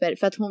och Jesper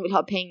för att hon vill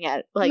ha pengar.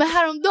 Like, men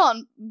häromdagen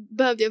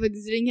behövde jag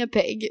faktiskt ringa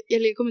Peg.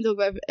 Jag kommer inte ihåg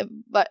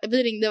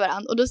vi ringde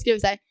varandra. Och då skrev vi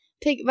så här,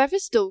 Peg, varför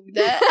stod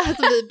det att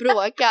vi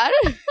bråkar?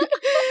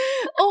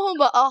 Och hon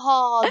bara,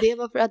 aha, det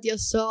var för att jag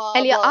sa.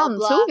 Eller jag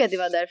antog att det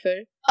var därför.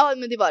 Ja,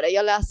 men det var det,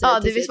 jag läste det. Ja,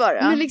 det visst var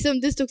det. Men liksom,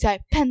 det stod så här,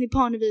 Penny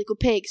Parnevik och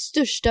Peg,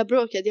 största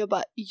bråket. Jag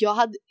bara, jag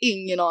hade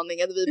ingen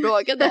aning att vi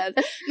bråkade.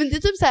 Men det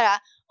är typ så här,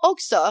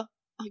 också.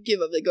 Gud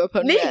vad vi går på.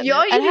 Nej,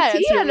 jag är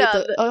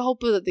irriterad. Jag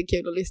hoppas att det är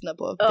kul att lyssna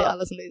på till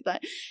alla som lyssnar.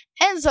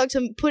 En sak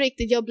som på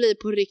riktigt, jag blir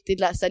på riktigt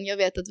ledsen. Jag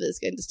vet att vi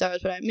ska inte störa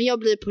oss på det här, men jag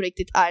blir på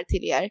riktigt arg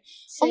till er.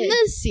 Om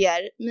ni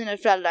ser mina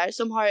föräldrar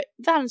som har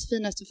världens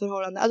finaste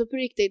förhållande, alltså på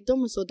riktigt, de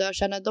är så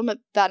dörrkända, de är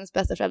världens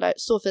bästa föräldrar,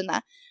 så fina.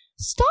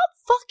 Stop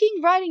fucking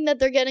writing that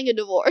they're getting a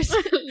divorce.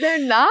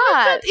 They're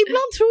not.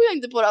 Ibland tror jag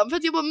inte på dem. För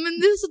att jag bara, men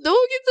det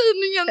stod i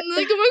tidningen,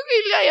 ni kommer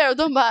skilja er. Och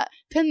de bara,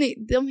 Penny,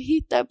 de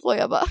hittar på.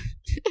 Jag bara,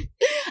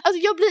 Alltså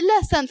jag blir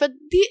ledsen för att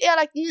det är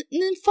like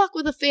ni fuck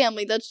with a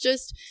family that's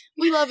just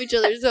we love each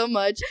other so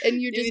much and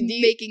you're just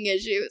making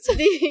issues.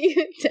 Det är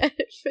ju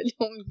därför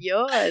de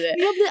gör det.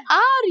 Jag blir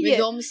arg. Men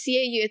de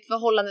ser ju ett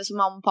förhållande som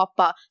mamma och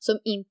pappa som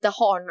inte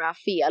har några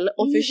fel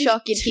och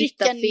försöker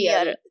hitta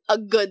fel. A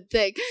good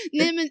thing.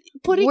 Nej men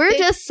på riktigt. We're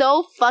just so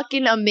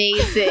fucking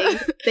amazing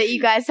that you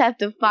guys have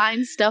to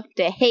find stuff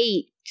to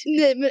hate.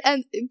 Nej men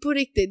på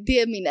riktigt, det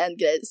är min en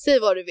grej. Säg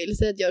vad du vill,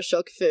 säg att jag är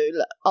tjock, ful,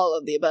 all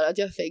of the about, att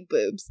jag har fake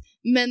boobs.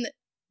 Men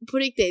på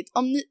riktigt,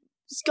 om ni,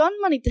 ska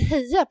man inte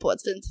heja på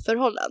ett fint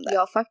förhållande?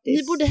 Ja faktiskt.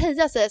 Ni borde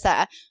heja, säga så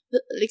här,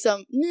 liksom,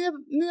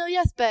 ni och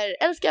Jesper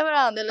älskar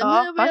varandra, eller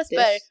ni och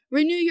Jesper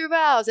renew your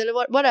vows, eller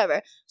whatever.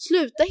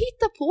 Sluta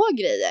hitta på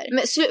grejer.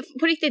 Men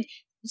på riktigt,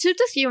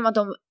 sluta skriva om att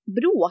de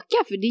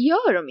bråkar, för det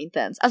gör de inte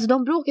ens. Alltså de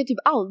bråkar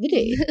typ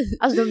aldrig.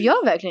 Alltså de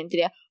gör verkligen inte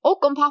det.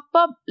 Och om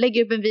pappa lägger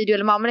upp en video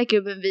eller mamma lägger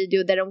upp en video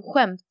där de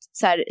skämt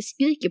så här,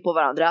 skriker på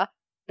varandra,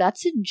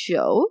 that's a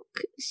joke.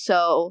 So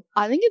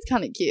I think it's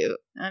kind of cute.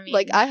 I mean,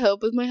 like I hope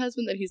with my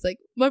husband that he's like,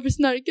 varför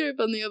snarkar du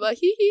på mig? Jag bara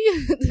hihi.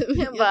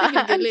 Jag bara,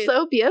 I'm so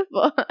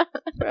beautiful.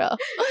 Bro.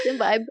 Jag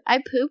bara,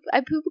 I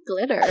poop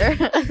glitter.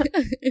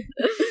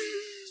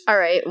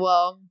 Alright,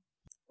 well,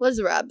 let's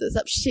wrap this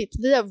up. Shit,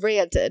 vi har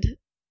ranted.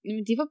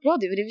 Men det var bra,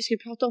 det var det vi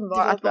skulle prata om,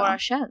 var att vara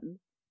känd.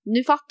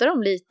 Nu fattar de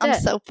lite. I'm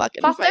so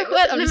fucking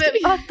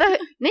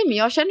Nej men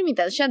jag känner mig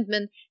inte ens känd,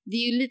 men det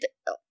är ju lite,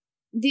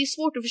 det är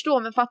svårt att förstå,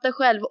 men fatta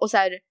själv och så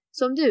här,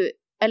 som du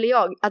eller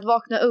jag, att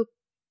vakna upp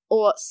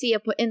och se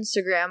på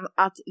Instagram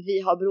att vi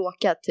har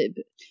bråkat typ.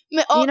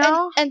 Men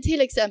en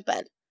till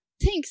exempel.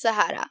 Tänk så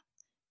här.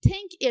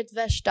 Tänk ert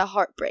värsta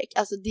heartbreak,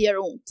 alltså det gör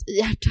ont i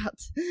hjärtat.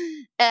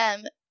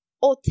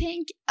 Och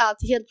tänk att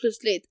helt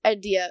plötsligt är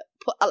det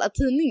på alla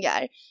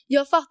tidningar.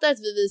 Jag fattar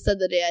att vi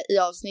visade det i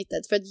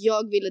avsnittet för att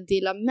jag ville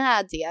dela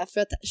med det för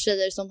att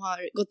tjejer som har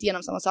gått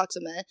igenom samma sak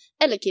som mig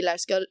eller killar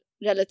ska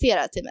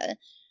relatera till mig.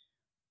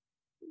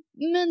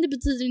 Men det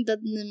betyder inte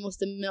att ni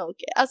måste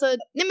milka. Alltså,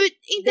 nej men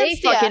inte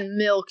ens det.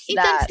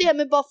 Inte ens det,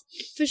 men bara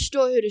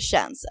förstå hur det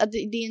känns. Att det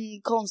är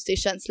en konstig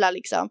känsla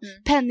liksom.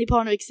 Penny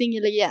Parnevik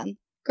single igen.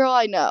 Girl,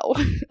 I know.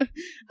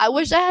 I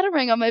wish I had a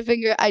ring on my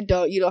finger. I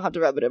don't. You don't have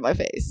to rub it in my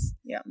face.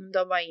 Ja,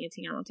 de har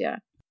ingenting annat att göra.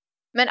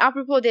 Men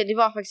apropå det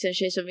var faktiskt en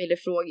tjej som ville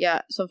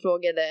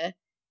frågade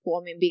på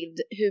min bild,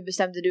 hur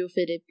bestämde du och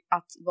Filip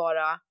att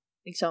vara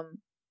liksom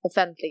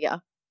offentliga?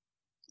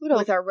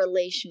 With our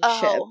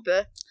relationship.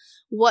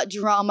 What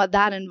drama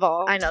that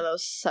involved. I know, that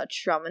was such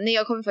drama. Nej,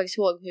 jag kommer faktiskt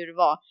ihåg hur det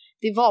var.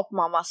 Det var på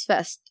mammas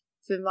fest.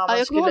 För mamma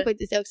jag kommer ihåg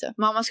faktiskt det också.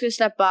 Mamma skulle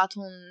släppa att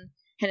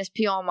hennes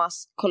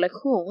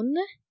pyjamas-kollektion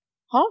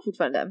har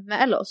fortfarande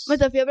med Ellos.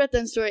 Vänta, för jag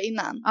berättade en story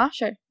innan. Ja,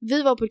 sure.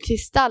 Vi var på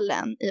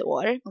Kristallen i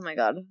år. Oh my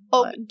god.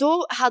 Och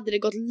då hade det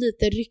gått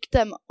lite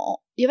rykten om,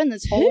 jag vet inte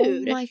ens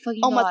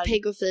hur, om att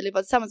Peg och Filip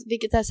var tillsammans.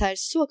 Vilket är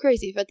så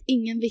crazy för att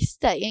ingen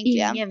visste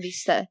egentligen. Ingen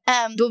visste.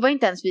 Då var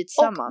inte ens vi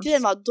tillsammans.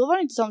 Och då var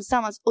det inte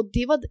tillsammans. Och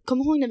det var, kom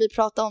ihåg när vi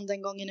pratade om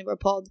den gången i vår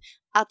podd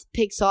att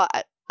Peg sa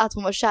att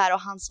hon var kär och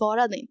han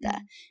svarade inte.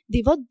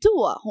 Det var då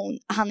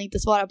han inte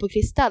svarade på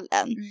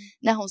Kristallen.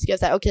 När hon skrev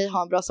såhär, okej,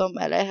 ha en bra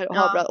sommar eller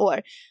ha en bra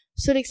år.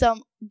 Så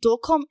liksom, då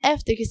kom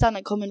efter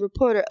Kristallen kom en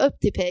reporter upp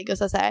till Peg och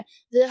sa så här: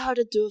 vi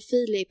hörde att du och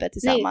Filip är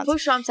tillsammans. Nej,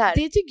 först så här.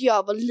 Det tycker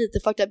jag var lite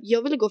fucked up.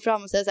 Jag ville gå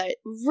fram och säga så här: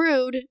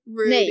 rude.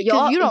 Nej,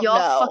 jag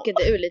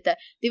fuckade ur lite.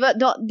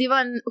 Det var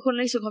en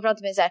journalist som kom fram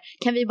till mig så här: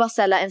 kan vi bara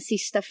ställa en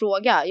sista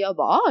fråga? Jag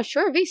bara,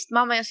 sure, visst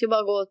mamma, jag ska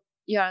bara gå och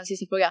göra en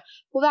sista fråga.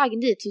 På vägen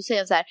dit så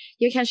säger han så här: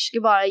 jag kanske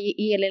ska bara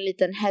ge en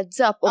liten heads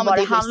up om vad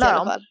det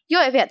handlar om. Ja,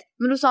 jag vet.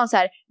 Men då sa han så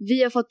här: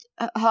 vi har fått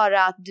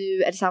höra att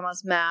du är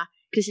tillsammans med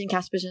Kristin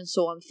Kaspersens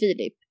son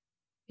Filip.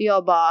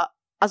 Jag bara,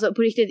 alltså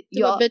på riktigt,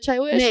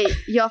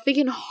 jag fick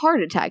en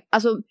heart attack.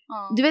 Alltså,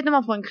 du vet när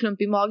man får en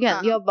klump i magen.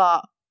 Jag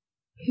bara,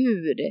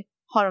 hur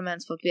har de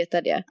ens fått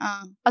veta det?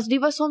 Alltså det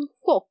var sån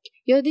chock.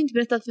 Jag hade inte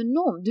berättat för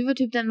någon. Du var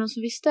typ den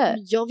som visste.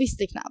 Jag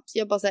visste knappt.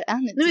 Jag bara såhär,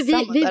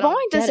 vi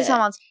var inte ens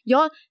tillsammans.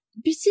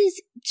 Precis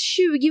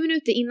 20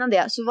 minuter innan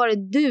det så var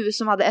det du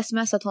som hade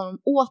smsat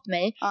honom åt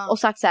mig och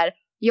sagt så här: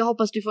 jag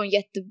hoppas du får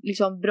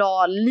en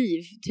bra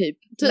liv typ.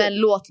 Men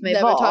låt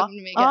mig vara.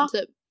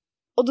 Typ.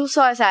 Och då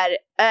sa jag så här: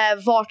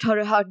 vart har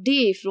du hört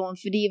det ifrån?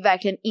 För det är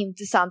verkligen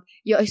inte sant.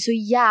 Jag är så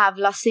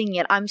jävla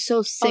singel. I'm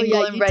so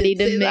single and ready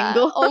to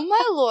mingle. Oh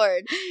my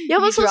lord. Jag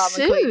var så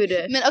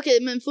sur. Men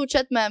okej, men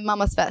fortsätt med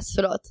mammas fest,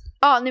 förlåt.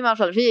 Ja, nej men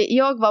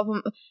jag var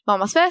på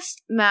mammas fest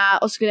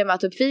och skulle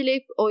möta upp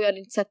Filip. Och jag hade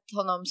inte sett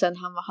honom sen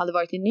han hade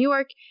varit i New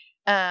York.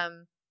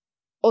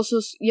 Och så,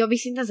 jag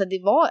visste inte ens att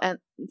det var en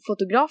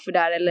fotograf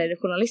där eller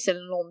journalist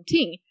eller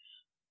någonting.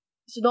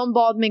 Så de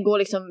bad mig gå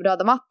liksom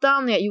röda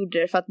mattan. Jag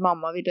gjorde det för att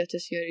mamma ville att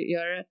jag skulle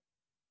göra det.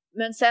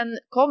 Men sen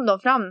kom de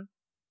fram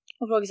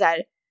och frågade så här: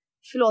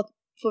 förlåt,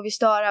 får vi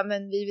störa,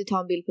 men vi vill ta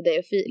en bild på dig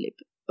och Filip.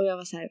 Och jag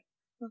var så här: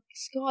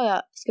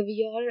 ska vi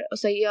göra det? Och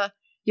så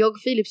jag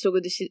och Filip stod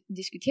och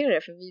diskuterade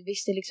det, för vi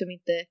visste liksom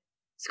inte,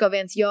 ska vi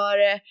ens göra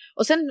det?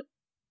 Och sen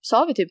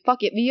sa vi typ,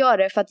 fuck it, vi gör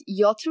det, för att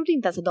jag trodde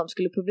inte ens att de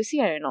skulle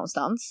publicera det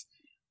någonstans.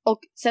 Och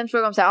sen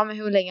frågade de så här: men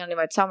hur länge har ni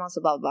varit tillsammans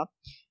och bara.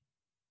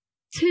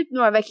 typ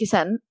några veckor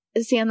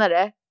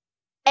senare,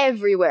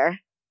 everywhere,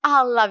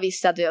 alla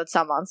visste att vi var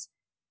tillsammans.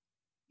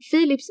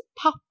 Philips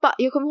pappa,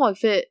 jag kommer ihåg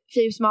för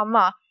Philips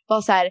mamma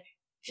var så här: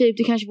 Filip,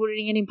 du kanske borde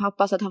ringa din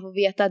pappa så att han får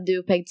veta att du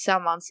och Peg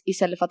tillsammans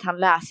istället för att han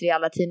läser i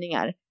alla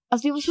tidningar.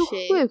 Alltså det var så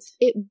sjukt.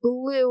 It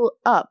blew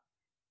up.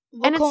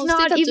 Vad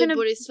konstigt att du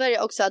bor i Sverige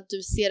också, att du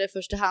ser det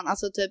första hand.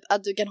 Alltså typ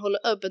att du kan hålla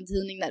upp en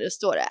tidning när det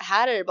står det.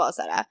 Här är det bara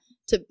så här,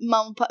 typ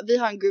vi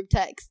har en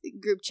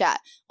group chat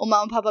och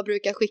mamma och pappa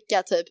brukar skicka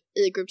typ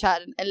i group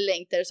chatten en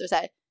länk där det står så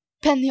här: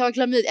 Penny har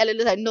klamyd eller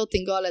så här,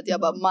 någonting galet. Jag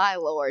bara my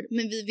lord.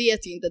 Men vi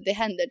vet ju inte att det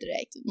händer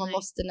direkt. Man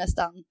måste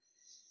nästan.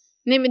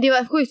 Nej, men det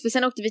var sjukt, för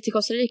sen åkte vi till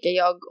Costa Rica,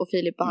 jag och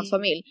Filip och hans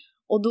familj.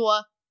 Och då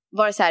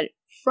var det så här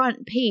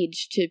front page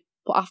typ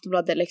på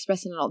Aftonbladet eller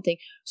Expressen eller någonting.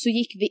 Så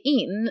gick vi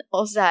in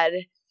och så här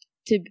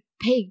typ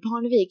Peg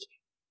Parnevik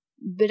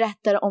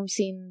berättar om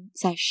sin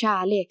så här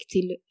kärlek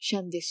till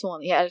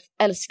kändisson. Jag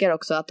älskar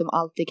också att de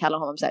alltid kallar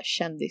honom så här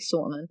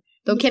kändissonen.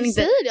 De kan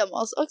inte säga det om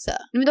oss också.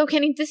 Men de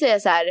kan inte säga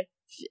så här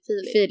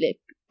Filip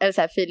eller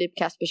så här Filip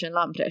Kaspersen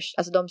Lamprecht.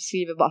 Alltså de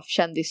skriver bara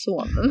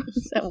kändissonen.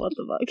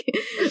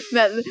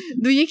 Men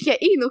då gick jag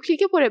in och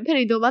klickade på det.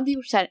 Penny, de hade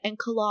gjort så här en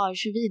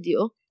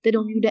collage-video där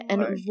de gjorde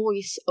en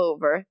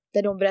voice-over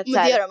där de berättade så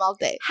här, det gör de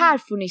alltid. Här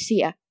får ni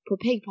se på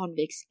Peg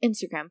Parneviks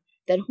Instagram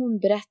där hon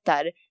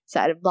berättar så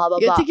här bla bla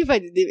bla. Jag tycker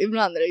faktiskt det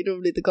ibland är det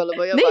roligt att kolla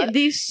på. Nej, det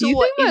är så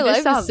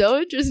intressant. So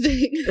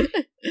interesting.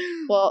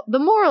 Well,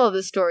 the moral of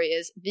the story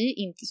is vi är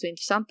inte så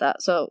intressanta.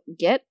 So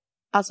get.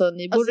 Alltså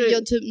ni borde. Alltså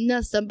jag typ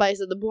nästan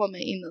bajsade på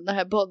mig innan den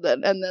här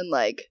podden. And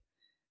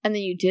then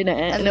you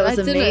didn't. And it was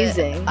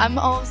amazing. I'm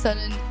all of a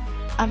sudden,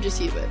 I'm just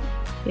human.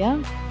 Yeah.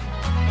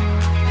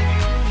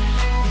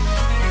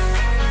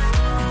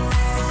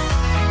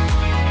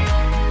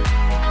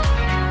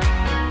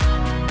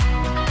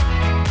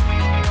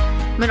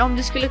 Men om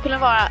du skulle kunna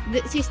vara,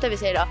 det sista vi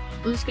säger då,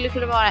 om du skulle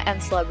kunna vara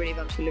en celebrity,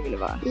 vem skulle du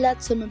vilja vara?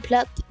 Lätt som en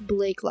plätt,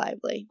 Blake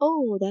Lively.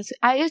 Oh,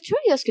 jag tror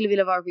jag skulle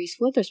vilja vara Reese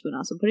Witherspoon,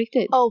 alltså på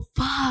riktigt. Oh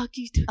fuck,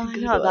 you took a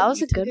good one. That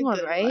was a good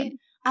one, right?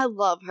 I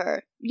love her.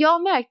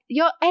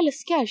 Jag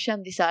älskar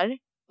kändisar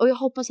och jag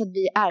hoppas att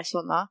vi är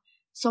såna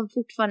som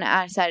fortfarande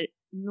är så här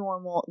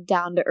normal,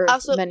 down to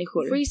earth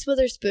människor. Reese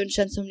Witherspoon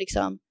känns som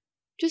liksom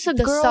just a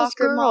the girl's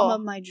soccer girl. mom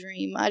of my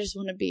dream. I just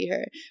want to be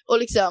her. Och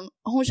liksom,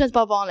 hon känns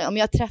bara vanlig. Om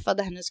jag träffade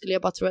henne skulle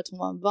jag bara tro att hon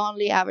var en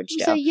vanlig average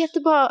Joe. Hon är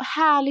jättebra,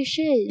 härlig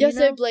tjej. Jag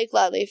säger Blake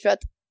Lively för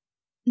att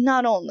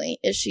not only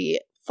is she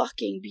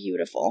fucking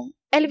beautiful.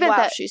 Eller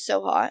vänta, wow, she's so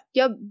hot.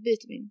 Jag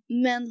byter min.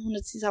 Men hon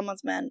är tillsammans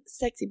med en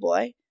sexy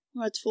boy. Hon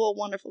har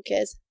 2 wonderful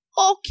kids.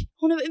 Och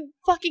hon är en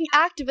fucking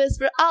activist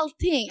för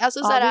allting. Alltså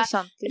såhär,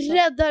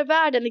 räddar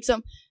världen liksom.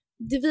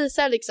 Det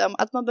visar liksom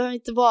att man behöver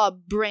inte vara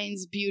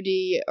brains,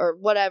 beauty or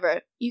whatever.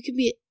 You can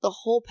be the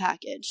whole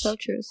package. So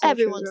true.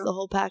 Everyone's the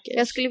whole package.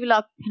 Jag skulle vilja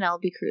ha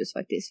Penelope Cruz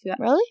faktiskt.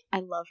 Really? I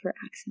love her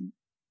accent.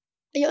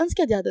 Jag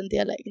önskar att jag hade en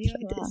dialekt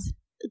faktiskt.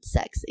 It's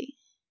sexy.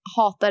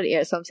 Hatar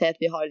er som säger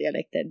att vi har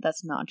dialekter.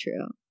 That's not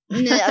true.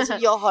 Nej, alltså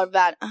jag har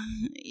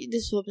det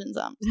är så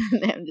pinsamt.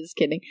 Nej, I'm just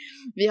kidding.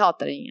 Vi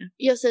hatar ingen.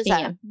 Jag säger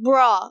såhär,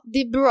 bra, det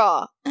är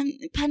bra.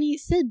 Penny,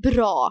 säg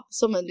bra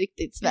som en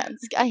riktigt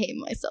svensk. I hate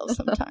myself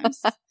sometimes.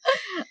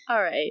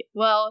 Alright,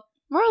 well,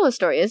 moral of the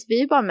story is,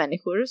 vi är bara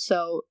människor, so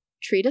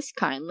treat us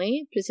kindly.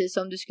 Precis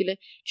som du skulle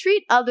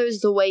treat others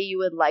the way you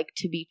would like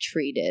to be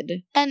treated.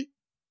 And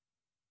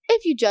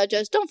if you judge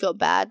us, don't feel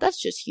bad. That's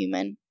just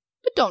human.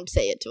 But don't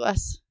say it to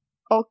us.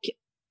 Och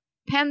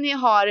Penny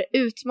har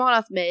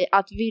utmanat mig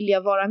att vilja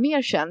vara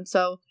mer känd, so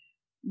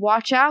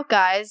watch out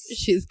guys.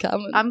 She's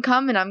coming. I'm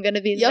coming, I'm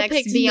gonna be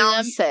next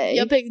Beyoncé.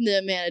 Jag pickar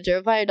nya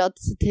manager varje dag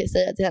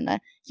säga till henne: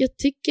 jag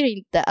tycker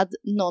inte att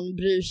någon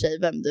bryr sig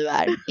vem du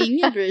är.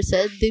 Ingen bryr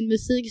sig, din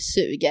musik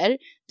suger.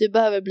 Du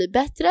behöver bli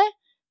bättre.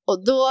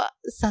 Och då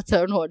satsar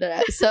hon hårdare.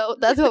 So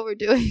that's what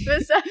we're doing.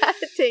 Men så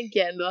här tänker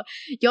jag ändå.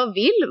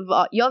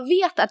 Jag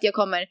vet att jag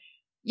kommer.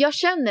 Jag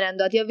känner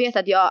ändå att jag vet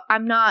att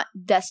I'm not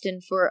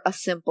destined for a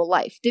simple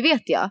life. Det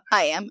vet jag.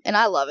 I am, and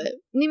I love it.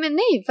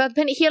 Nej, för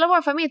att hela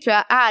vår familj tror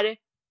jag är,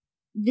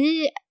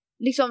 vi,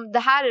 liksom, det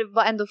här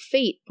var ändå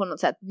fate på något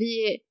sätt. Vi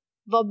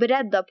var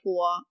beredda på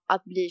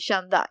att bli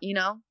kända, you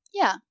know?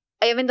 Yeah.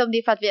 Jag vet inte om det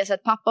är för att vi har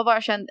sett pappa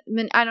vara känd,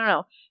 men I don't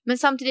know. Men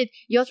samtidigt,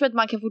 jag tror att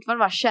man kan fortfarande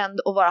vara känd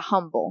och vara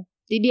humble.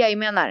 Det är det jag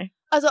menar.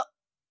 Alltså,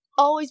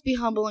 always be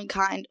humble and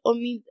kind.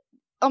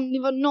 Om det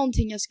var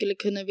någonting jag skulle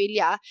kunna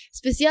vilja,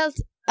 speciellt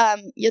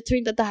jag tror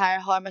inte att det här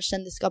har med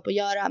kändisskap att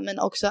göra, men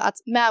också att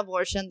med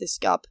vår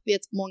kändisskap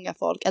vet många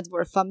folk att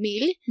vår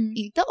familj,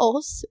 inte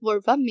oss,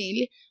 vår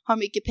familj har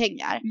mycket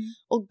pengar.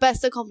 Och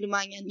bästa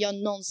komplimangen jag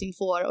någonsin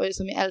får och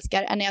som jag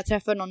älskar är när jag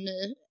träffar någon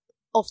ny,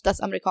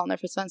 oftast amerikaner,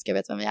 för svenskar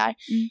vet vem vi är,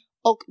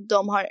 och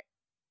de har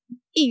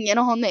ingen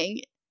aning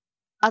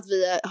att vi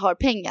har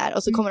pengar,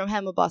 och så kommer de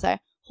hem och bara så här: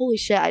 holy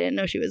shit, I didn't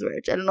know she was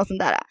rich, eller något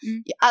sånt där.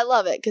 I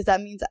love it, because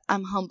that means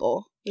I'm humble.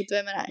 Vet du vad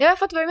jag menar? Jag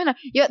fattar vad du menar.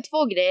 Jag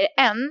har 2 grejer.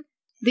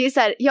 Det är så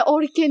här, jag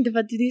orkar inte för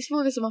att det är så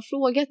många som har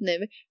frågat nu.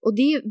 Och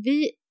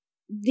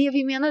det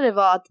vi menade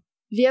var att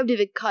vi har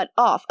blivit cut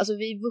off. Alltså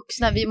vi är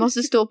vuxna, vi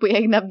måste stå på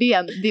egna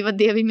ben. Det var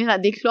det vi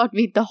menade. Det är klart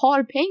vi inte har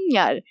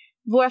pengar.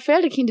 Våra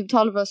föräldrar kan inte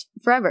betala för oss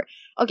forever.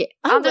 Okej,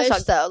 I wish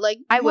though. Like,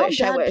 I wish.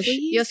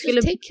 Please, jag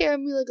skulle take care of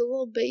me like a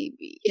little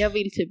baby. Jag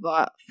vill typ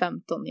vara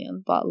 15 igen.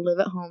 Bara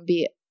live at home,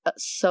 be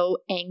so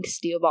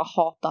angsty och bara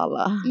hata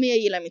alla. Men jag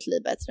gillar mitt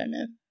liv bättre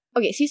nu.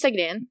 Okej, sista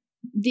grejen.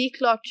 Det är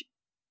klart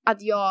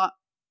att jag,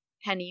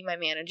 Henny, my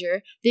manager,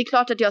 det är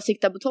klart att jag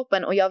siktar på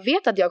toppen och jag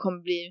vet att jag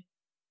kommer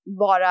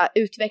bara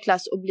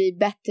utvecklas och bli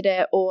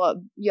bättre och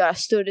göra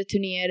större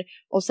turnéer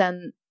och sen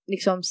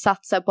liksom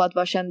satsa på att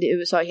vara känd i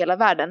USA och hela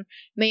världen.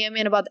 Men jag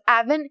menar bara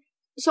att även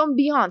som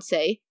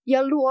Beyoncé,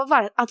 jag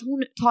lovar att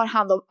hon tar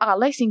hand om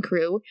alla i sin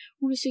crew.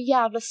 Hon är så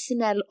jävla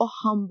snäll och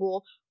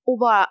humble och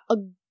bara a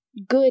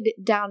good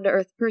down to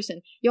earth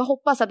person. Jag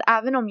hoppas att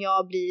även om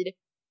jag blir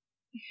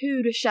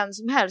hur känd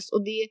som helst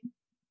och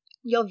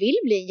jag vill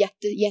bli en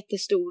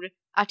jättestor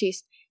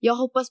artist. Jag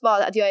hoppas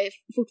bara att jag är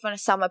fortfarande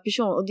samma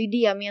person och det är det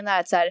jag menar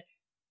att så här,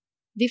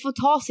 det får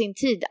ta sin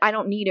tid. I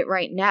don't need it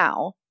right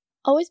now.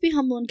 Always be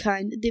humble and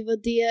kind. Det var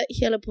det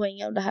hela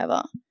poängen av det här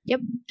var.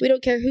 Yep. We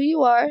don't care who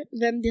you are,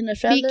 vem dina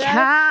föräldrar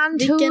är,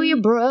 be kind to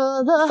your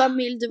brother,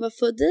 familj du var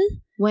född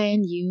i,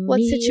 when you what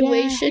need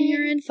situation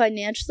you're in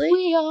financially.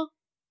 We all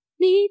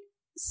need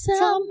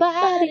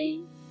somebody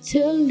to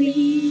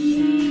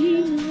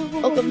lean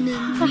on. Och om ni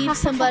need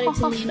somebody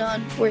to lean on,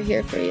 we're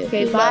here for you.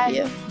 Okay, we bye. love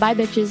you. Bye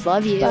bitches,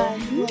 love you. Bye.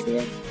 Love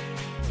you.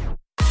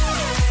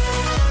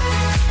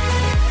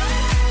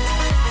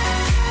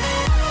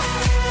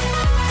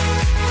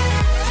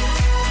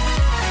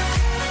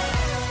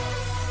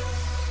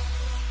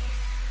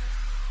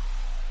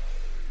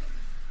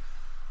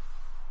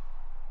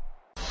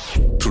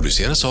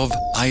 Produceras av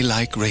I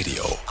Like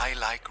Radio. I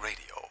Like Radio.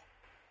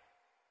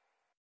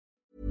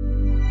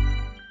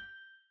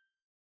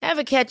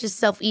 Ever catch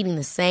yourself eating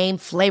the same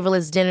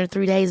flavorless dinner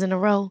 3 days in a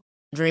row?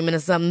 Dreaming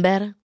of something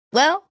better?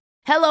 Well,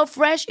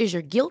 HelloFresh is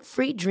your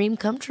guilt-free dream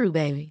come true,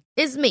 baby.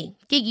 It's me,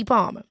 Keke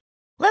Palmer.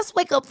 Let's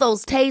wake up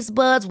those taste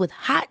buds with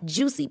hot,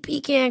 juicy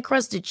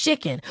pecan-crusted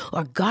chicken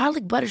or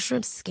garlic butter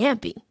shrimp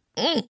scampi.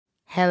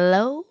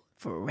 Hello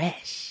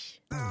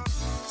Fresh.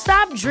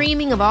 Stop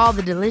dreaming of all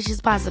the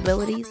delicious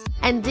possibilities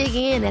and dig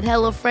in at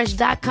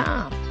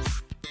HelloFresh.com.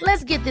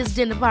 Let's get this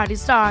dinner party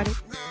started.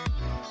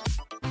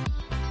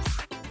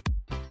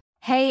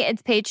 Hey,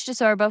 it's Paige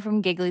DeSorbo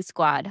from Giggly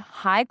Squad.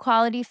 High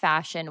quality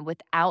fashion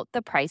without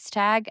the price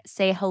tag.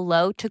 Say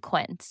hello to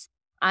Quince.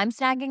 I'm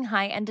snagging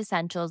high-end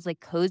essentials like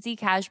cozy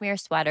cashmere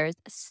sweaters,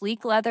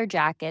 sleek leather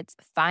jackets,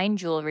 fine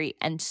jewelry,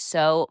 and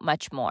so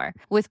much more.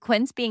 With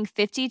Quince being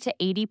 50 to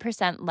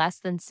 80% less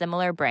than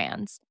similar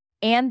brands.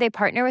 And they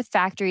partner with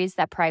factories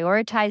that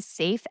prioritize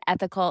safe,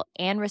 ethical,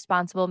 and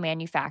responsible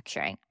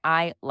manufacturing.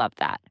 I love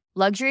that.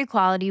 Luxury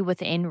quality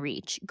within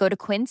reach. Go to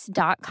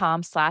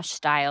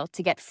quince.com/style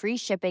to get free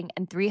shipping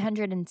and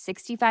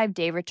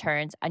 365-day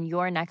returns on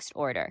your next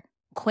order.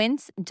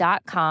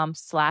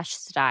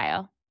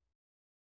 Quince.com/style.